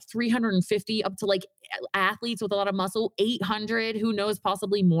from like 350 up to like athletes with a lot of muscle, 800, who knows,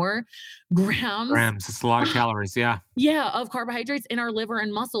 possibly more grams. Grams, it's a lot of calories. Yeah. Yeah, of carbohydrates in our liver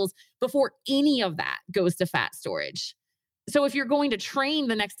and muscles before any of that goes to fat storage. So if you're going to train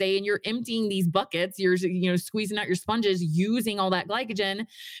the next day and you're emptying these buckets, you're squeezing out your sponges, using all that glycogen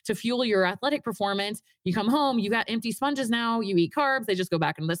to fuel your athletic performance, you come home, you got empty sponges now, you eat carbs, they just go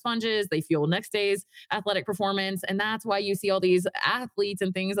back into the sponges, they fuel next day's athletic performance. And that's why you see all these athletes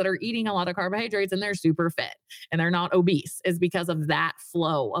and things that are eating a lot of carbohydrates and they're super fit and they're not obese, is because of that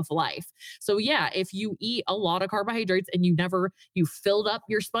flow of life. So yeah, if you eat a lot of carbohydrates and you filled up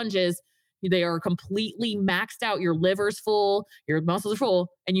your sponges, they are completely maxed out. Your liver's full, your muscles are full,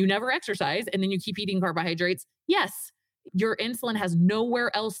 and you never exercise, and then you keep eating carbohydrates. Yes, your insulin has nowhere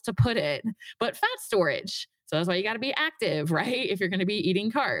else to put it but fat storage. So that's why you got to be active, right? If you're going to be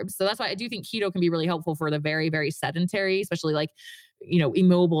eating carbs. So that's why I do think keto can be really helpful for the very, very sedentary, especially like,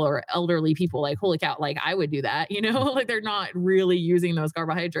 immobile or elderly people. Like, holy cow, like I would do that, like they're not really using those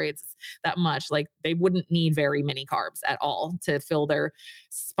carbohydrates that much. Like they wouldn't need very many carbs at all to fill their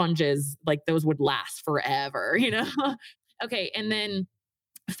sponges. Like those would last forever, Okay. And then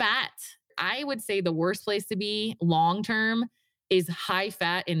fat, I would say the worst place to be long-term is high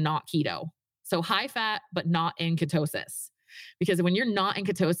fat and not keto. So high fat, but not in ketosis. Because when you're not in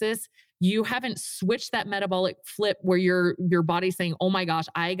ketosis, you haven't switched that metabolic flip where your body's saying, oh my gosh,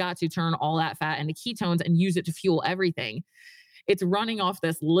 I got to turn all that fat into ketones and use it to fuel everything. It's running off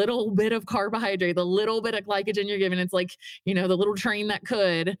this little bit of carbohydrate, the little bit of glycogen you're given. It's like, the little train that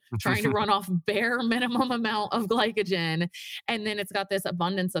could trying to run off bare minimum amount of glycogen. And then it's got this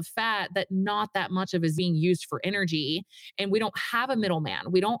abundance of fat that not that much of is being used for energy. And we don't have a middleman.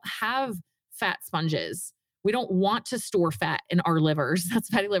 We don't have fat sponges. We don't want to store fat in our livers. That's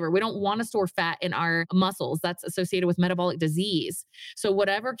fatty liver. We don't want to store fat in our muscles. That's associated with metabolic disease. So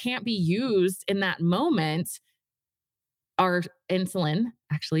whatever can't be used in that moment, our insulin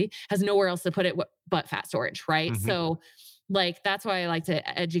actually has nowhere else to put it but fat storage, right? Mm-hmm. So like, that's why I like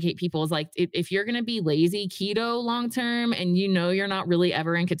to educate people is like, if you're going to be lazy keto long-term and you're not really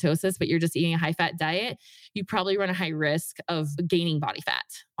ever in ketosis, but you're just eating a high fat diet, you probably run a high risk of gaining body fat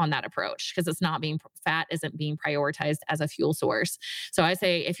on that approach because fat isn't being prioritized as a fuel source. So I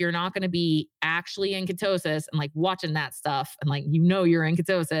say, if you're not going to be actually in ketosis and like watching that stuff and like, you're in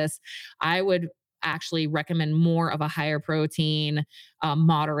ketosis, I would actually recommend more of a higher protein,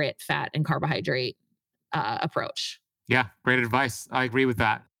 moderate fat and carbohydrate approach. Yeah, great advice. I agree with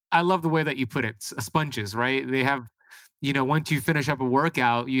that. I love the way that you put it. Sponges, right? They have, once you finish up a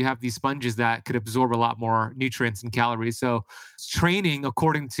workout, you have these sponges that could absorb a lot more nutrients and calories. So training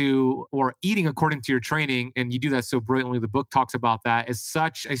according to, or eating according to your training, and you do that so brilliantly, the book talks about that, is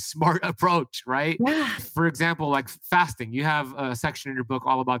such a smart approach, right? Yeah. For example, like fasting, you have a section in your book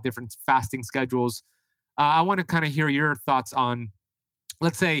all about different fasting schedules. I want to kind of hear your thoughts on,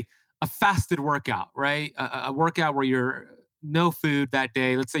 let's say, a fasted workout, right? A workout where you're no food that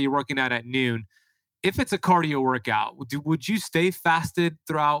day. Let's say you're working out at noon. If it's a cardio workout, would you stay fasted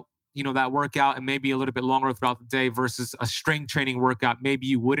throughout, that workout and maybe a little bit longer throughout the day versus a strength training workout? Maybe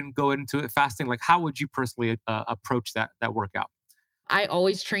you wouldn't go into it fasting. Like, how would you personally approach that workout? I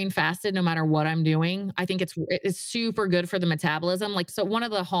always train fasted no matter what I'm doing. I think it's super good for the metabolism. Like, so one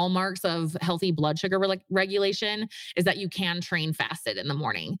of the hallmarks of healthy blood sugar regulation is that you can train fasted in the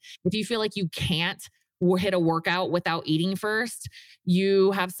morning. If you feel like you can't hit a workout without eating first,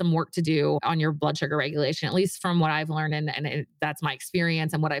 you have some work to do on your blood sugar regulation, at least from what I've learned. And that's my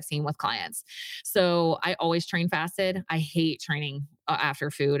experience and what I've seen with clients. So I always train fasted. I hate training after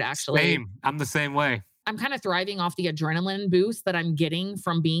food, actually. Same. I'm the same way. I'm kind of thriving off the adrenaline boost that I'm getting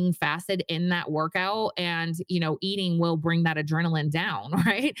from being fasted in that workout. And, eating will bring that adrenaline down.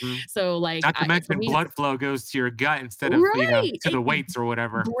 Right. Mhm. So like, Not to for mention me, it's blood flow goes to your gut instead of, right. to the weights or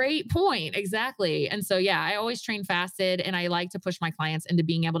whatever. Great point. Exactly. And so, yeah, I always train fasted and I like to push my clients into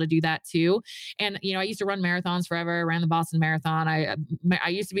being able to do that too. And, I used to run marathons forever, ran the Boston Marathon. I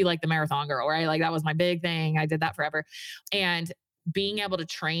used to be like the marathon girl, right? Like that was my big thing. I did that forever. And being able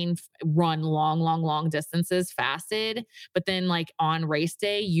to run long distances fasted, but then like on race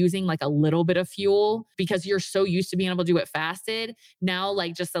day, using like a little bit of fuel because you're so used to being able to do it fasted. Now,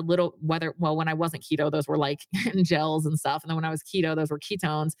 like just a little, when I wasn't keto, those were like gels and stuff. And then when I was keto, those were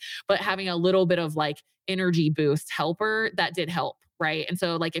ketones, but having a little bit of like energy boost helper, that did help. Right. And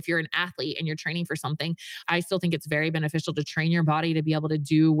so, like, if you're an athlete and you're training for something, I still think it's very beneficial to train your body to be able to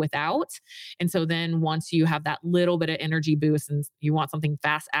do without. And so, then once you have that little bit of energy boost and you want something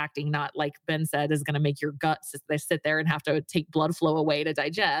fast acting, not like Ben said, is going to make your guts they sit there and have to take blood flow away to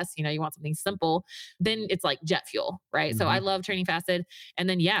digest, you want something simple, then it's like jet fuel. Right. So, I Mhm. love training fasted. And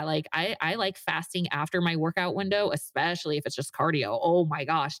then, yeah, like I like fasting after my workout window, especially if it's just cardio. Oh my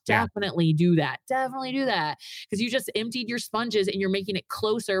gosh, Yeah. definitely do that. Definitely do that because you just emptied your sponges and you're making it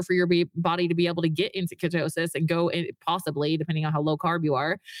closer for your body to be able to get into ketosis and go in, possibly, depending on how low carb you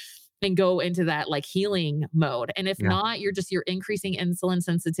are, and go into that like healing mode. And if Yeah. not, you're increasing insulin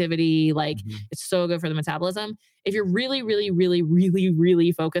sensitivity. Like Mhm. it's so good for the metabolism. If you're really, really, really, really,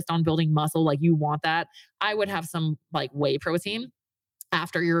 really focused on building muscle, like you want that, I would have some like whey protein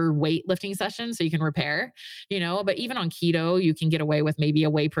after your weightlifting session so you can repair, but even on keto, you can get away with maybe a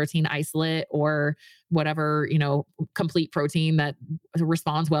whey protein isolate or whatever, complete protein that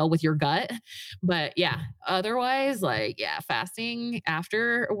responds well with your gut. But yeah, otherwise, like, yeah, fasting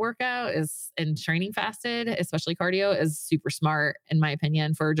after a workout and training fasted, especially cardio, is super smart, in my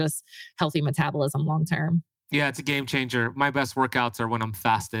opinion, for just healthy metabolism long term. Yeah, it's a game changer. My best workouts are when I'm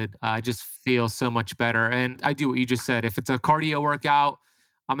fasted. I just feel so much better. And I do what you just said. If it's a cardio workout,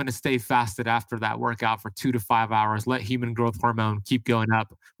 I'm going to stay fasted after that workout for 2 to 5 hours. Let human growth hormone keep going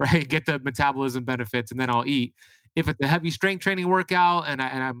up, right? Get the metabolism benefits, and then I'll eat. If it's a heavy strength training workout and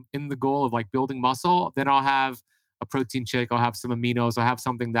I'm in the goal of like building muscle, then I'll have a protein shake. I'll have some aminos. I'll have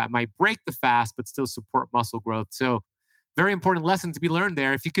something that might break the fast, but still support muscle growth. So very important lesson to be learned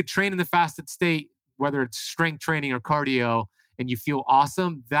there. If you could train in the fasted state, whether it's strength training or cardio, and you feel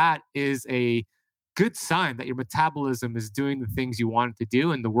awesome, that is a good sign that your metabolism is doing the things you want it to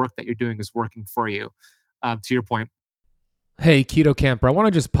do and the work that you're doing is working for you. To your point. Hey, Keto Camper, I want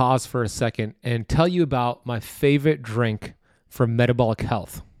to just pause for a second and tell you about my favorite drink for metabolic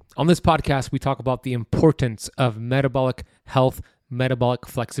health. On this podcast, we talk about the importance of metabolic health, metabolic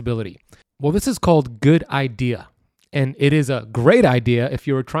flexibility. Well, this is called Good Idea. And it is a great idea if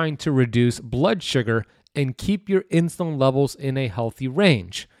you're trying to reduce blood sugar and keep your insulin levels in a healthy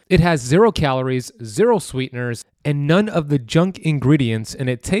range. It has 0 calories, 0 sweeteners, and none of the junk ingredients, and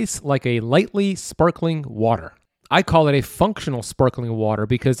it tastes like a lightly sparkling water. I call it a functional sparkling water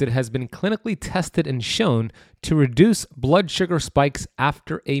because it has been clinically tested and shown to reduce blood sugar spikes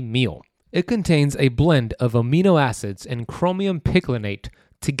after a meal. It contains a blend of amino acids and chromium picolinate.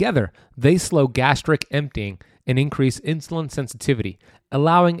 Together, they slow gastric emptying and increase insulin sensitivity,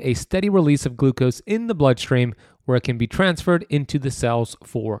 allowing a steady release of glucose in the bloodstream where it can be transferred into the cells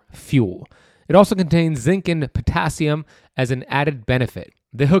for fuel. It also contains zinc and potassium as an added benefit.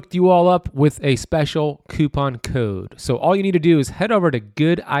 They hooked you all up with a special coupon code. So all you need to do is head over to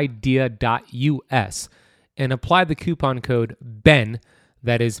goodidea.us and apply the coupon code BEN,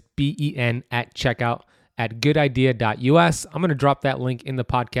 that is BEN, at checkout at goodidea.us. I'm going to drop that link in the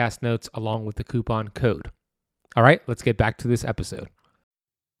podcast notes along with the coupon code. All right, let's get back to this episode.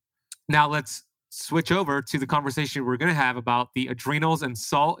 Now let's switch over to the conversation we're going to have about the adrenals and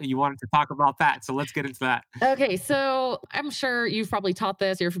salt. You wanted to talk about that, so let's get into that. Okay, so I'm sure you've probably taught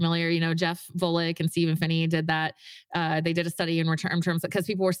this. You're familiar. Jeff Volek and Stephen Finney did that. They did a study in terms because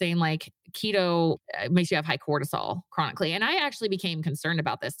people were saying like keto makes you have high cortisol chronically, and I actually became concerned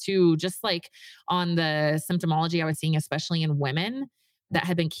about this too. Just like on the symptomology I was seeing, especially in women that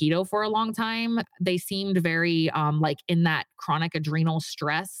had been keto for a long time, they seemed very like in that chronic adrenal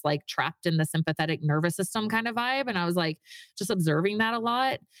stress, like trapped in the sympathetic nervous system kind of vibe. And I was like, just observing that a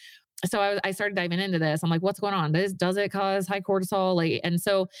lot. So I started diving into this. I'm like, what's going on? Does it cause high cortisol? And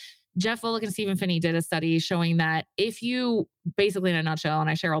so Jeff Volek and Stephen Finney did a study showing that if you, basically in a nutshell, and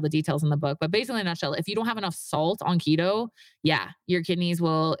I share all the details in the book, but basically in a nutshell, if you don't have enough salt on keto, yeah, your kidneys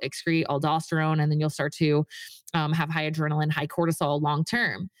will excrete aldosterone, and then you'll start to have high adrenaline, high cortisol long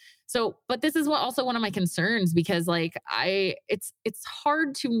term. So, but this is what also one of my concerns, because like it's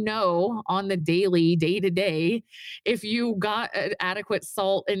hard to know on the daily, day to day, if you got adequate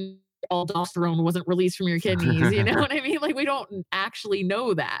salt and aldosterone wasn't released from your kidneys. You know what I mean? Like we don't actually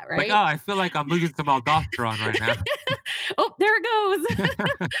know that, Like, oh, right? I feel like I'm losing some aldosterone right now. Oh, there it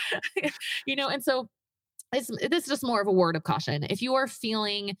goes. And so this is just more of a word of caution. If you are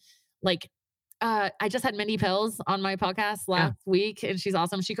feeling like I just had Mindy Pills on my podcast Yeah. last week, and she's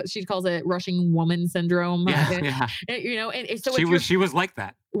awesome. She calls it rushing woman syndrome. Yeah. Yeah. And so She if you're was, she was like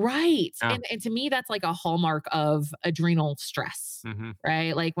that. right, Yeah. and to me that's like a hallmark of adrenal stress. Hmm.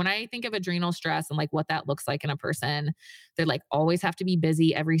 Right? Like when I think of adrenal stress and like what that looks like in a person, they like always have to be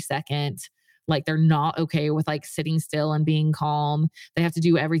busy every second. Like they're not okay with like sitting still and being calm. They have to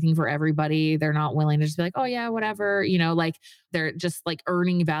do everything for everybody. They're not willing to just be like, oh yeah, whatever. Like they're just like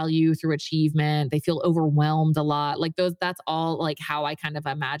earning value through achievement. They feel overwhelmed a lot. Like that's all like how I kind of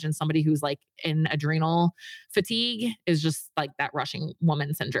imagine somebody who's like in adrenal fatigue is just like that rushing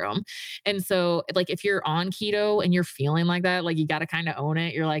woman syndrome. And so like if you're on keto and you're feeling like that, like you got to kind of own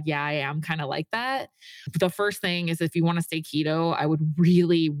it. You're like, yeah, I am kind of like that. The first thing is if you want to stay keto, I would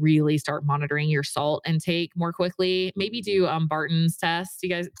really, really start monitoring your salt intake more quickly. Maybe do Barton's test. You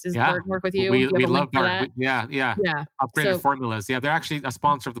guys, does Yeah. Barton work with you? We, Do you we have a link love for Garden. that? Yeah. Yeah. Yeah. Upgraded So formulas. Yeah. They're actually a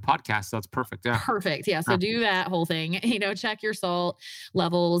sponsor of the podcast. So it's perfect. Yeah. perfect. Yeah. So Yeah. do that whole thing, check your salt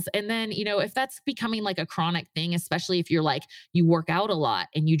levels. And then, if that's becoming like a chronic thing, especially if you're like, you work out a lot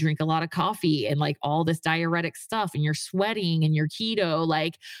and you drink a lot of coffee and like all this diuretic stuff and you're sweating and you're keto,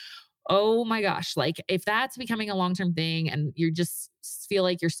 like, oh my gosh, like if that's becoming a long-term thing and you just feel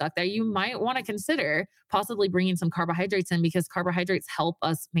like you're stuck there, you might want to consider possibly bringing some carbohydrates in, because carbohydrates help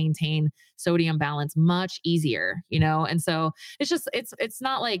us maintain sodium balance much easier, And so it's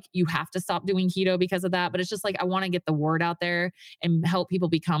not like you have to stop doing keto because of that, but it's just like I want to get the word out there and help people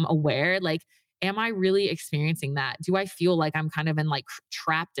become aware. Like, am I really experiencing that? Do I feel like I'm kind of in like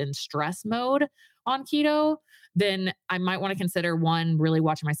trapped in stress mode on keto? Then I might want to consider, one, really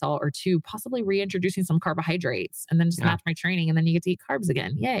watching my salt, or two, possibly reintroducing some carbohydrates and then just Yeah. match my training. And then you get to eat carbs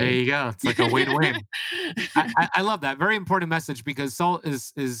again. There Yay. you go. It's like a win-win. I love that. Very important message, because salt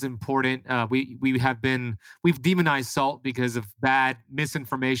is important. We've demonized salt because of bad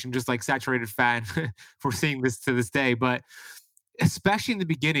misinformation, just like saturated fat. We're seeing this to this day, but especially in the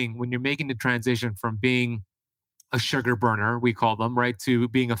beginning when you're making the transition from being a sugar burner, we call them, right, to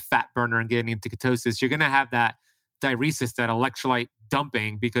being a fat burner and getting into ketosis, you're going to have that diuresis, that electrolyte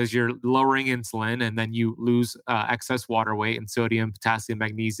dumping, because you're lowering insulin, and then you lose excess water weight, and sodium, potassium,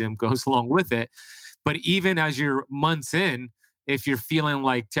 magnesium goes along with it. But even as you're months in, if you're feeling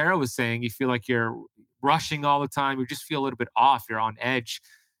like Tara was saying, you feel like you're rushing all the time, you just feel a little bit off, you're on edge,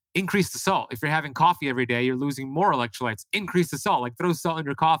 increase the salt. If you're having coffee every day, you're losing more electrolytes, increase the salt, like throw salt in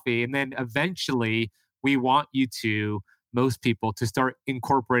your coffee. And then eventually we want most people to start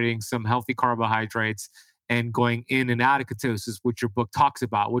incorporating some healthy carbohydrates and going in and out of ketosis, which your book talks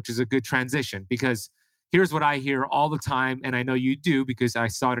about, which is a good transition. Because here's what I hear all the time, and I know you do because I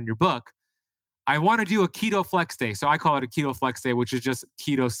saw it in your book. I want to do a keto flex day. So I call it a keto flex day, which is just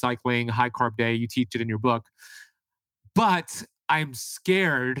keto cycling, high carb day. You teach it in your book. But I'm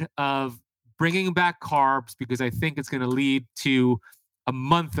scared of bringing back carbs because I think it's going to lead to a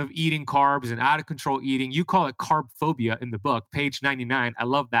month of eating carbs and out of control eating. You call it carb phobia in the book, page 99. I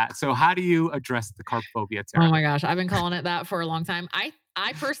love that. So how do you address the carb phobia, Tara? Oh my gosh, I've been calling it that for a long time.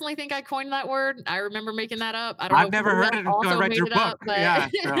 I personally think I coined that word. I remember making that up. I don't know I've if never heard it until I read your book. up, but Yeah,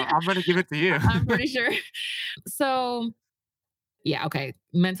 so I'm going to give it to you. I'm pretty sure. So yeah, okay.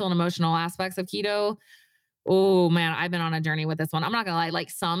 Mental and emotional aspects of keto. Oh man, I've been on a journey with this one. I'm not gonna lie. Like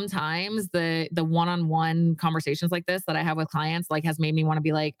sometimes the one-on-one conversations like this that I have with clients like has made me want to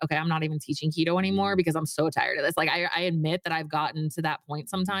be like, okay, I'm not even teaching keto anymore because I'm so tired of this. Like I admit that I've gotten to that point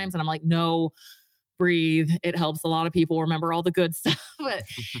sometimes, and I'm like, no, breathe. It helps a lot of people remember all the good stuff. But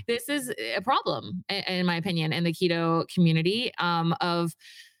this is a problem, in my opinion, in the keto community. Of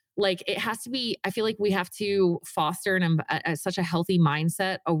like it has to be. I feel like we have to foster such a healthy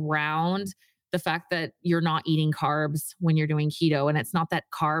mindset around the fact that you're not eating carbs when you're doing keto, and it's not that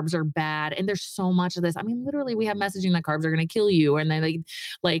carbs are bad. And there's so much of this. I mean, literally we have messaging that carbs are going to kill you. And then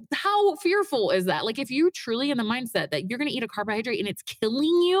like how fearful is that? Like if you're truly in the mindset that you're going to eat a carbohydrate and it's killing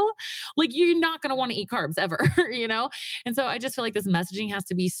you, like you're not going to want to eat carbs ever, And so I just feel like this messaging has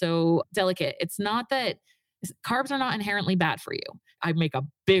to be so delicate. It's not that carbs are not inherently bad for you. I make a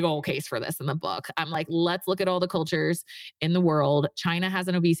big old case for this in the book. I'm like, let's look at all the cultures in the world. China has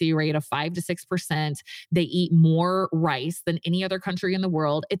an obesity rate of 5 to 6%. They eat more rice than any other country in the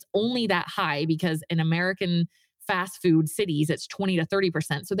world. It's only that high because in American fast food cities, it's 20 to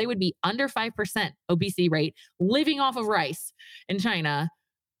 30%. So they would be under 5% obesity rate living off of rice in China.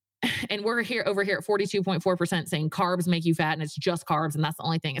 And we're here over here at 42.4% saying carbs make you fat and it's just carbs and that's the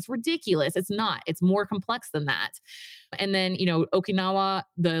only thing. It's ridiculous. It's not. It's more complex than that. And then, Okinawa,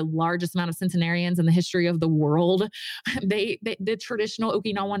 the largest amount of centenarians in the history of the world, the traditional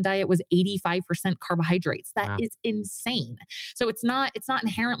Okinawan diet was 85% carbohydrates. That Yeah. is insane. So it's not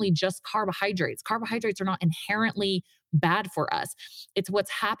inherently just carbohydrates. Carbohydrates are not inherently bad for us. It's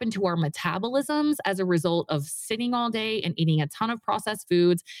what's happened to our metabolisms as a result of sitting all day and eating a ton of processed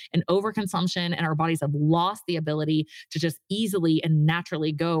foods and overconsumption. And our bodies have lost the ability to just easily and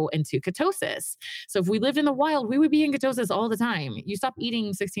naturally go into ketosis. So if we lived in the wild, we would be in ketosis all the time. You stop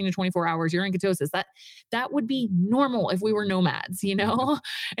eating 16 to 24 hours, you're in ketosis. That would be normal if we were nomads.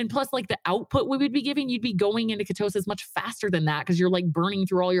 And plus, like the output we would be giving, you'd be going into ketosis much faster than that because you're like burning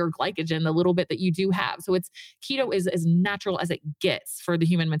through all your glycogen, the little bit that you do have. So keto is as natural as it gets for the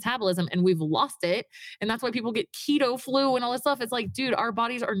human metabolism, and we've lost it. And that's why people get keto flu and all this stuff. It's like, dude, our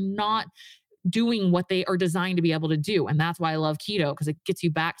bodies are not doing what they are designed to be able to do. And that's why I love keto, because it gets you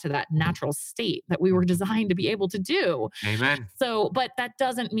back to that natural state that we were designed to be able to do. Amen. So, but that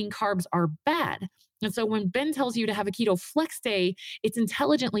doesn't mean carbs are bad. And so when Ben tells you to have a keto flex day, it's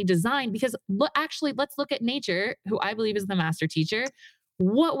intelligently designed because actually, let's look at nature, who I believe is the master teacher.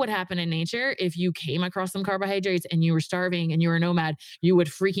 What would happen in nature if you came across some carbohydrates and you were starving and you were a nomad? You would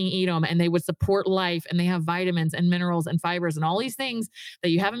freaking eat them and they would support life and they have vitamins and minerals and fibers and all these things that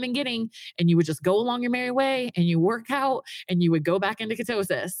you haven't been getting. And you would just go along your merry way and you work out and you would go back into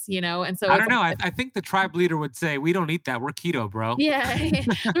ketosis. And so I don't know. I think the tribe leader would say, we don't eat that. We're keto, bro. yeah,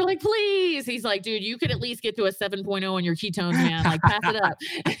 they're like, please. He's like, dude, you could at least get to a 7.0 on your ketones, man. Like, pass it up.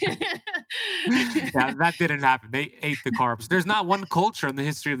 Yeah, that didn't happen. They ate the carbs. There's not one culture in the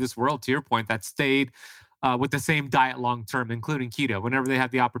history of this world, to your point, that stayed with the same diet long term, including keto. Whenever they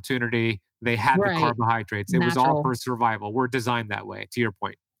had the opportunity, they had the Right. carbohydrates. It was all Natural. for survival. We're designed that way, to your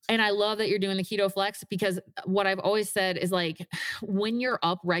point. And I love that you're doing the keto flex because what I've always said is like when you're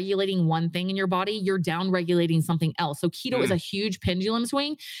up regulating one thing in your body, you're down regulating something else. So keto is a huge pendulum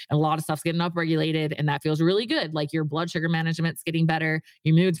swing and a lot of stuff's getting up regulated and that feels really good. Like your blood sugar management's getting better,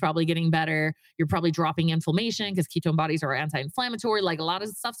 your mood's probably getting better, you're probably dropping inflammation because ketone bodies are anti-inflammatory, like a lot of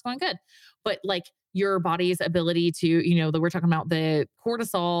stuff's going good. But like your body's ability to, that we're talking about the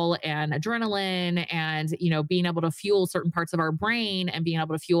cortisol and adrenaline and, being able to fuel certain parts of our brain and being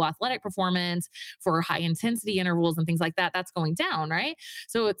able to fuel athletic performance for high intensity intervals and things like that, that's going down, right?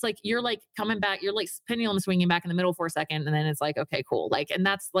 So it's like, you're like coming back, you're like pendulum swinging back in the middle for a second. And then it's like, okay, cool. Like, and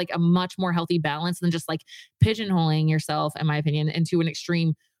that's like a much more healthy balance than just like pigeonholing yourself, in my opinion, into an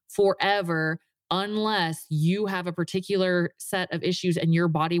extreme forever unless you have a particular set of issues in your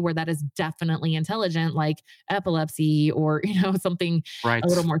body where that is definitely intelligent, like epilepsy or, something Right. a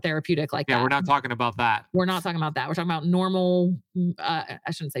little more therapeutic like Yeah, that. we're not talking about that. We're not talking about that. We're talking about normal. I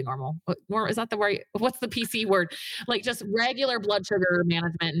shouldn't say normal. Normal is that the right? What's the PC word? Like just regular blood sugar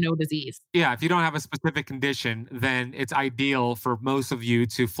management, no disease. Yeah, if you don't have a specific condition, then it's ideal for most of you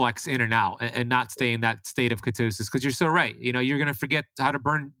to flex in and out and not stay in that state of ketosis because you're so right. You're going to forget how to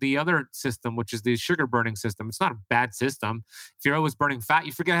burn the other system, which is the sugar burning system. It's not a bad system. If you're always burning fat,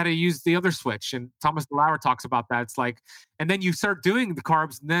 you forget how to use the other switch. And Thomas DeLauer talks about that. It's like, and then you start doing the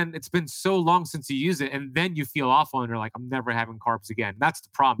carbs, and then it's been so long since you use it, and then you feel awful, and you're like, I'm never having carbs again. That's the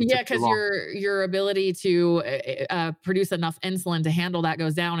problem. Yeah, because your ability to produce enough insulin to handle that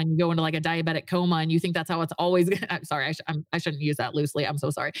goes down, and you go into like a diabetic coma, and you think that's how it's always. I'm sorry, I shouldn't use that loosely. I'm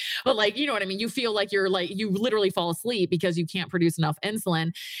so sorry, but like you know what I mean. You feel like you literally fall asleep because you can't produce enough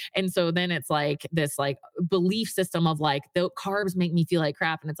insulin, and so then it's like this like belief system of like the carbs make me feel like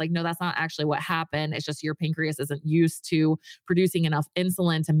crap, and it's like no, that's not actually what happened. It's just your pancreas isn't used to producing enough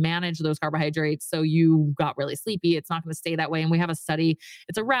insulin to manage those carbohydrates, so you got really sleepy. It's not going to stay that way, and we have a study.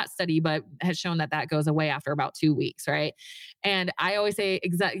 It's a rat study, but has shown that goes away after about 2 weeks, right? And I always say,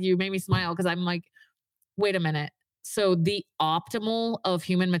 you made me smile because I'm like, wait a minute. So the optimal of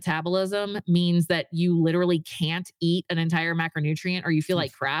human metabolism means that you literally can't eat an entire macronutrient or you feel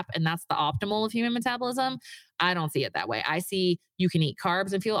like crap. And that's the optimal of human metabolism. I don't see it that way. I see you can eat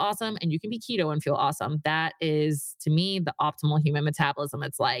carbs and feel awesome and you can be keto and feel awesome. That is, to me, the optimal human metabolism.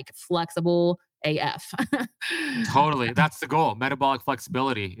 It's like flexible AF. Totally. That's the goal. Metabolic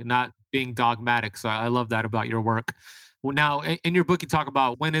flexibility and not being dogmatic. So I love that about your work. Well, now in your book, you talk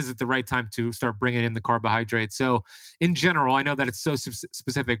about when is it the right time to start bringing in the carbohydrates. So, in general, I know that it's so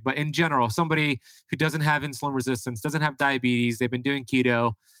specific, but in general, somebody who doesn't have insulin resistance, doesn't have diabetes, they've been doing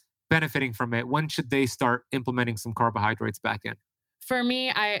keto, benefiting from it, when should they start implementing some carbohydrates back in? For me,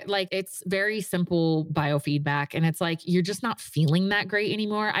 I like it's very simple biofeedback. And it's like you're just not feeling that great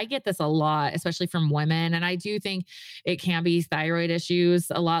anymore. I get this a lot, especially from women. And I do think it can be thyroid issues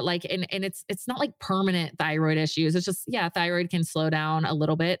a lot. Like, and it's not like permanent thyroid issues. It's just, yeah, thyroid can slow down a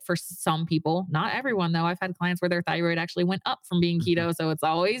little bit for some people. Not everyone, though. I've had clients where their thyroid actually went up from being Mhm. keto. So it's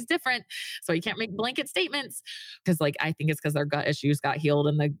always different. So you can't make blanket statements because, like, I think it's because their gut issues got healed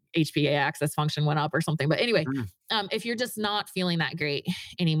and the HPA axis function went up or something. But anyway, Mm. if you're just not feeling that great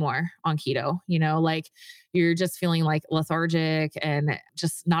anymore on keto, like you're just feeling like lethargic and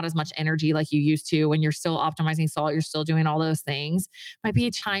just not as much energy like you used to when you're still optimizing salt, you're still doing all those things, might be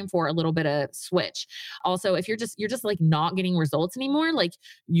a time for a little bit of switch. Also, if you're just like not getting results anymore, like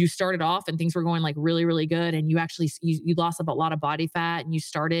you started off and things were going like really, really good and you actually you lost a lot of body fat and you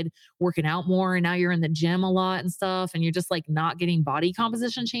started working out more and now you're in the gym a lot and stuff and you're just like not getting body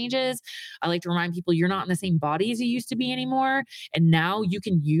composition changes. I like to remind people you're not in the same body as you used to be anymore. And now you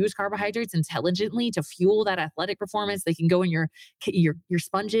can use carbohydrates intelligently to fuel that athletic performance. They can go in your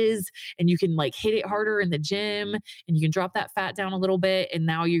sponges and you can like hit it harder in the gym and you can drop that fat down a little bit. And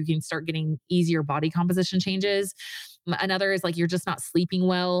now you can start getting easier body composition changes. Another is like you're just not sleeping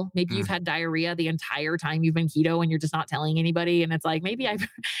well. Maybe you've Mm. had diarrhea the entire time you've been keto and you're just not telling anybody. And it's like maybe I've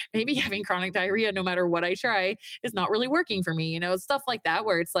maybe having chronic diarrhea no matter what I try is not really working for me. Stuff like that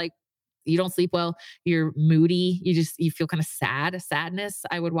where it's like you don't sleep well, you're moody, you feel kind of sadness.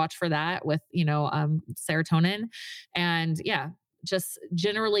 I would watch for that with, serotonin. And yeah, just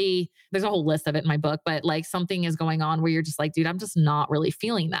generally, there's a whole list of it in my book, but like something is going on where you're just like, dude, I'm just not really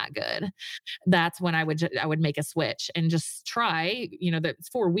feeling that good. That's when I would make a switch and just try, that it's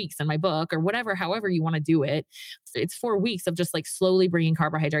 4 weeks in my book or whatever, however you want to do it. It's 4 weeks of just like slowly bringing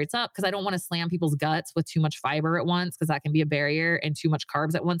carbohydrates up because I don't want to slam people's guts with too much fiber at once because that can be a barrier, and too much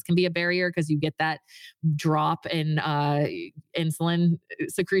carbs at once can be a barrier because you get that drop in insulin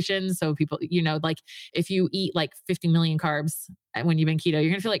secretion. So people, like if you eat like 50 million carbs when you've been keto, you're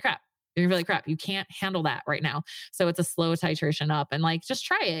gonna feel like crap. You're gonna feel like crap. You can't handle that right now. So it's a slow titration up and like just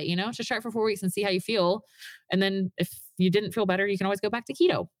try it, just try it for 4 weeks and see how you feel. And then if you didn't feel better, you can always go back to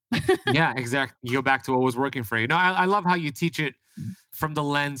keto. Yeah, exactly. You go back to what was working for you. No, I love how you teach it from the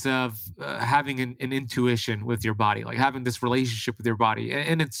lens of having an intuition with your body, like having this relationship with your body.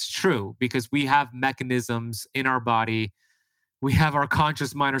 And it's true because we have mechanisms in our body. We have our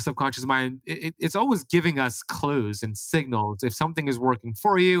conscious mind, our subconscious mind. It's always giving us clues and signals if something is working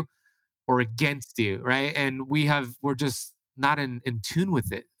for you or against you, right? And we're just not in tune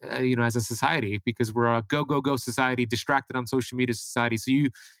with it, as a society because we're a go go go society, distracted on social media society. So you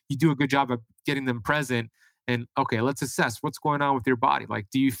do a good job of getting them present. And okay, let's assess what's going on with your body. Like,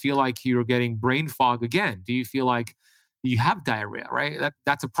 do you feel like you're getting brain fog again? Do you feel like you have diarrhea? Right,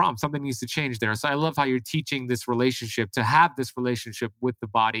 that's a problem. Something needs to change there. So I love how you're teaching this relationship to have this relationship with the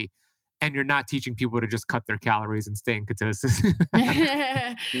body, and you're not teaching people to just cut their calories and stay in ketosis.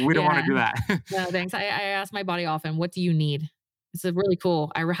 We don't want to Yeah. do that. No, thanks. I ask my body often, what do you need? It's a really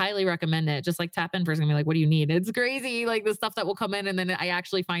cool. I highly recommend it. Just like tap in first and be like, what do you need? It's crazy. Like the stuff that will come in. And then I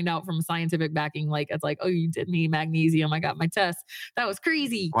actually find out from scientific backing, like, it's like, oh, you did me magnesium. I got my test. That was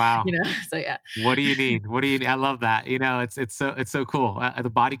crazy. Wow. So yeah. What do you need? What do you need? I love that. It's so cool. The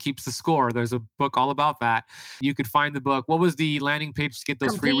body keeps the score. There's a book all about that. You could find the book. What was the landing page to get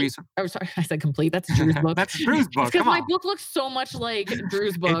those free Complete. resources? Oh, sorry. I said complete. That's Drew's book. That's Drew's It's book. because Come my on. book looks so much like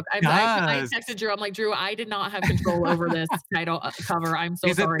Drew's It book. I does. texted Drew. I'm like, Drew, I did not have control over this title cover. I'm so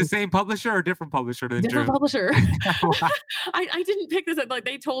Is it sorry. the same publisher or different publisher than Different Drew? publisher. Wow. I didn't pick this up. Like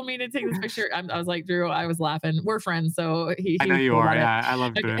they told me to take this picture. I was like, Drew, I was laughing. We're friends. So I he know was you cool are. about it. Yeah, I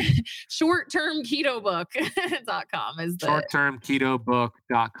love Drew. Okay. Short-term keto book.com is the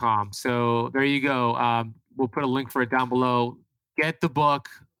Shorttermketobook.com. So there you go. We'll put a link for it down below. Get the book.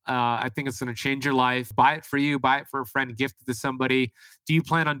 I think it's going to change your life. Buy it for you, buy it for a friend, gift it to somebody. Do you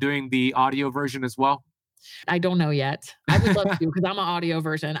plan on doing the audio version as well? I don't know yet. I would love to because I'm an audio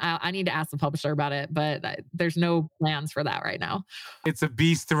version. I need to ask the publisher about it, but there's no plans for that right now. It's a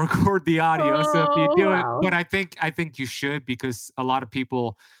beast to record the audio. So if you Oh do it, wow. but I think you should because a lot of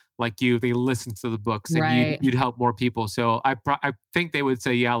people like you, they listen to the books and you'd, Right. you'd help more people. So I think they would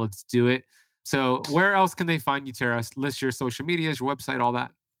say, yeah, let's do it. So where else can they find you, Tara? List your social medias, your website, all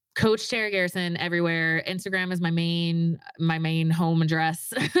that. Coach Tara Garrison everywhere. Instagram is my main home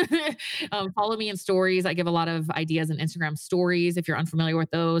address. Follow me in stories. I give a lot of ideas in Instagram stories. If you're unfamiliar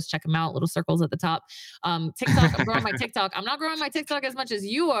with those, check them out. Little circles at the top. TikTok. I'm growing my TikTok. I'm not growing my TikTok as much as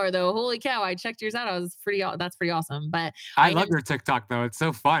you are, though. Holy cow! I checked yours out. That's pretty awesome. But I I love am. your TikTok though. It's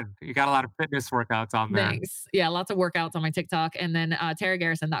so fun. You got a lot of fitness workouts on there. Thanks. Yeah, lots of workouts on my TikTok, and then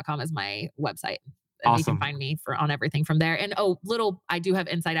taragarrison.com is my website. And you can Awesome. find me on everything from there. And I do have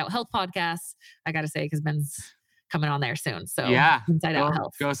Inside Out Health podcasts. I got to say, because Ben's coming on there soon. So Yeah. Inside Out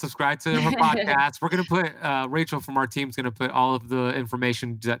Health. Go subscribe to her podcast. We're going to put, Rachel from our team's going to put all of the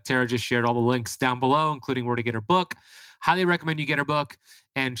information that Tara just shared, all the links down below, including where to get her book. Highly recommend you get her book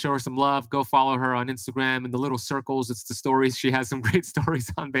and show her some love. Go follow her on Instagram in the little circles. It's the stories. She has some great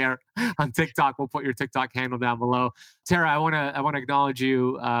stories on there. On TikTok, we'll put your TikTok handle down below. Tara, I want to acknowledge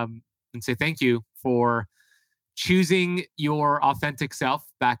you and say thank you for choosing your authentic self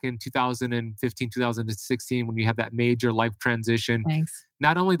back in 2015, 2016, when you had that major life transition. Thanks.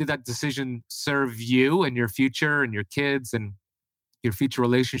 Not only did that decision serve you and your future and your kids and your future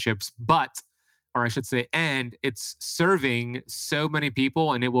relationships, or I should say, and it's serving so many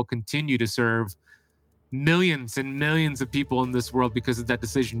people, and it will continue to serve millions and millions of people in this world because of that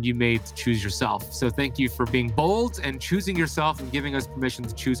decision you made to choose yourself. So thank you for being bold and choosing yourself and giving us permission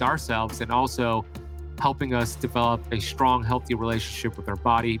to choose ourselves, and also helping us develop a strong, healthy relationship with our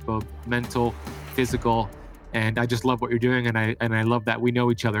body, both mental, physical. And I just love what you're doing, and I love that we know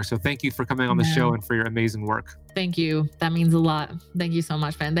each other. So thank you for coming on the show and for your amazing work. Thank you. That means a lot. Thank you so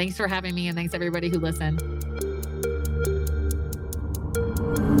much, Ben. Thanks for having me, and thanks everybody who listened.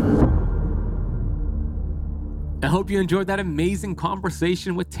 I hope you enjoyed that amazing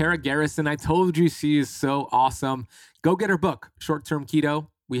conversation with Tara Garrison. I told you she is so awesome. Go get her book, Short Term Keto.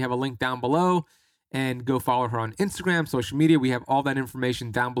 We have a link down below. And go follow her on Instagram, social media. We have all that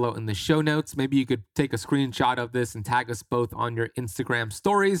information down below in the show notes. Maybe you could take a screenshot of this and tag us both on your Instagram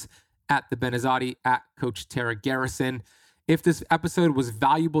stories at The Benazati, at Coach Tara Garrison. If this episode was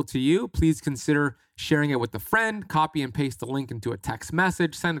valuable to you, please consider sharing it with a friend. Copy and paste the link into a text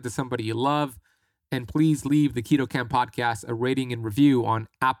message. Send it to somebody you love. And please leave the Keto Camp podcast a rating and review on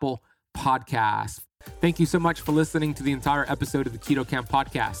Apple Podcasts. Thank you so much for listening to the entire episode of the Keto Camp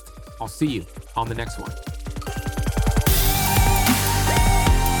podcast. I'll see you on the next one.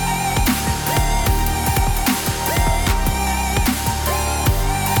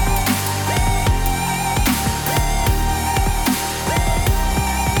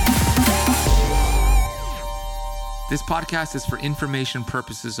 This podcast is for information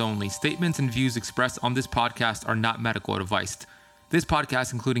purposes only. Statements and views expressed on this podcast are not medical advice. This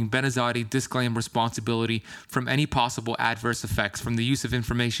podcast, including Benazati, disclaims responsibility from any possible adverse effects from the use of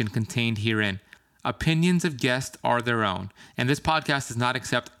information contained herein. Opinions of guests are their own, and this podcast does not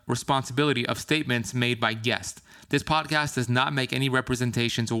accept responsibility of statements made by guests. This podcast does not make any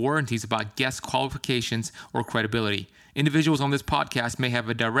representations or warranties about guests' qualifications or credibility. Individuals on this podcast may have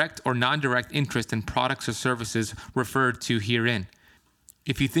a direct or non-direct interest in products or services referred to herein.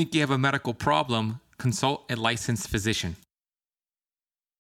 If you think you have a medical problem, consult a licensed physician.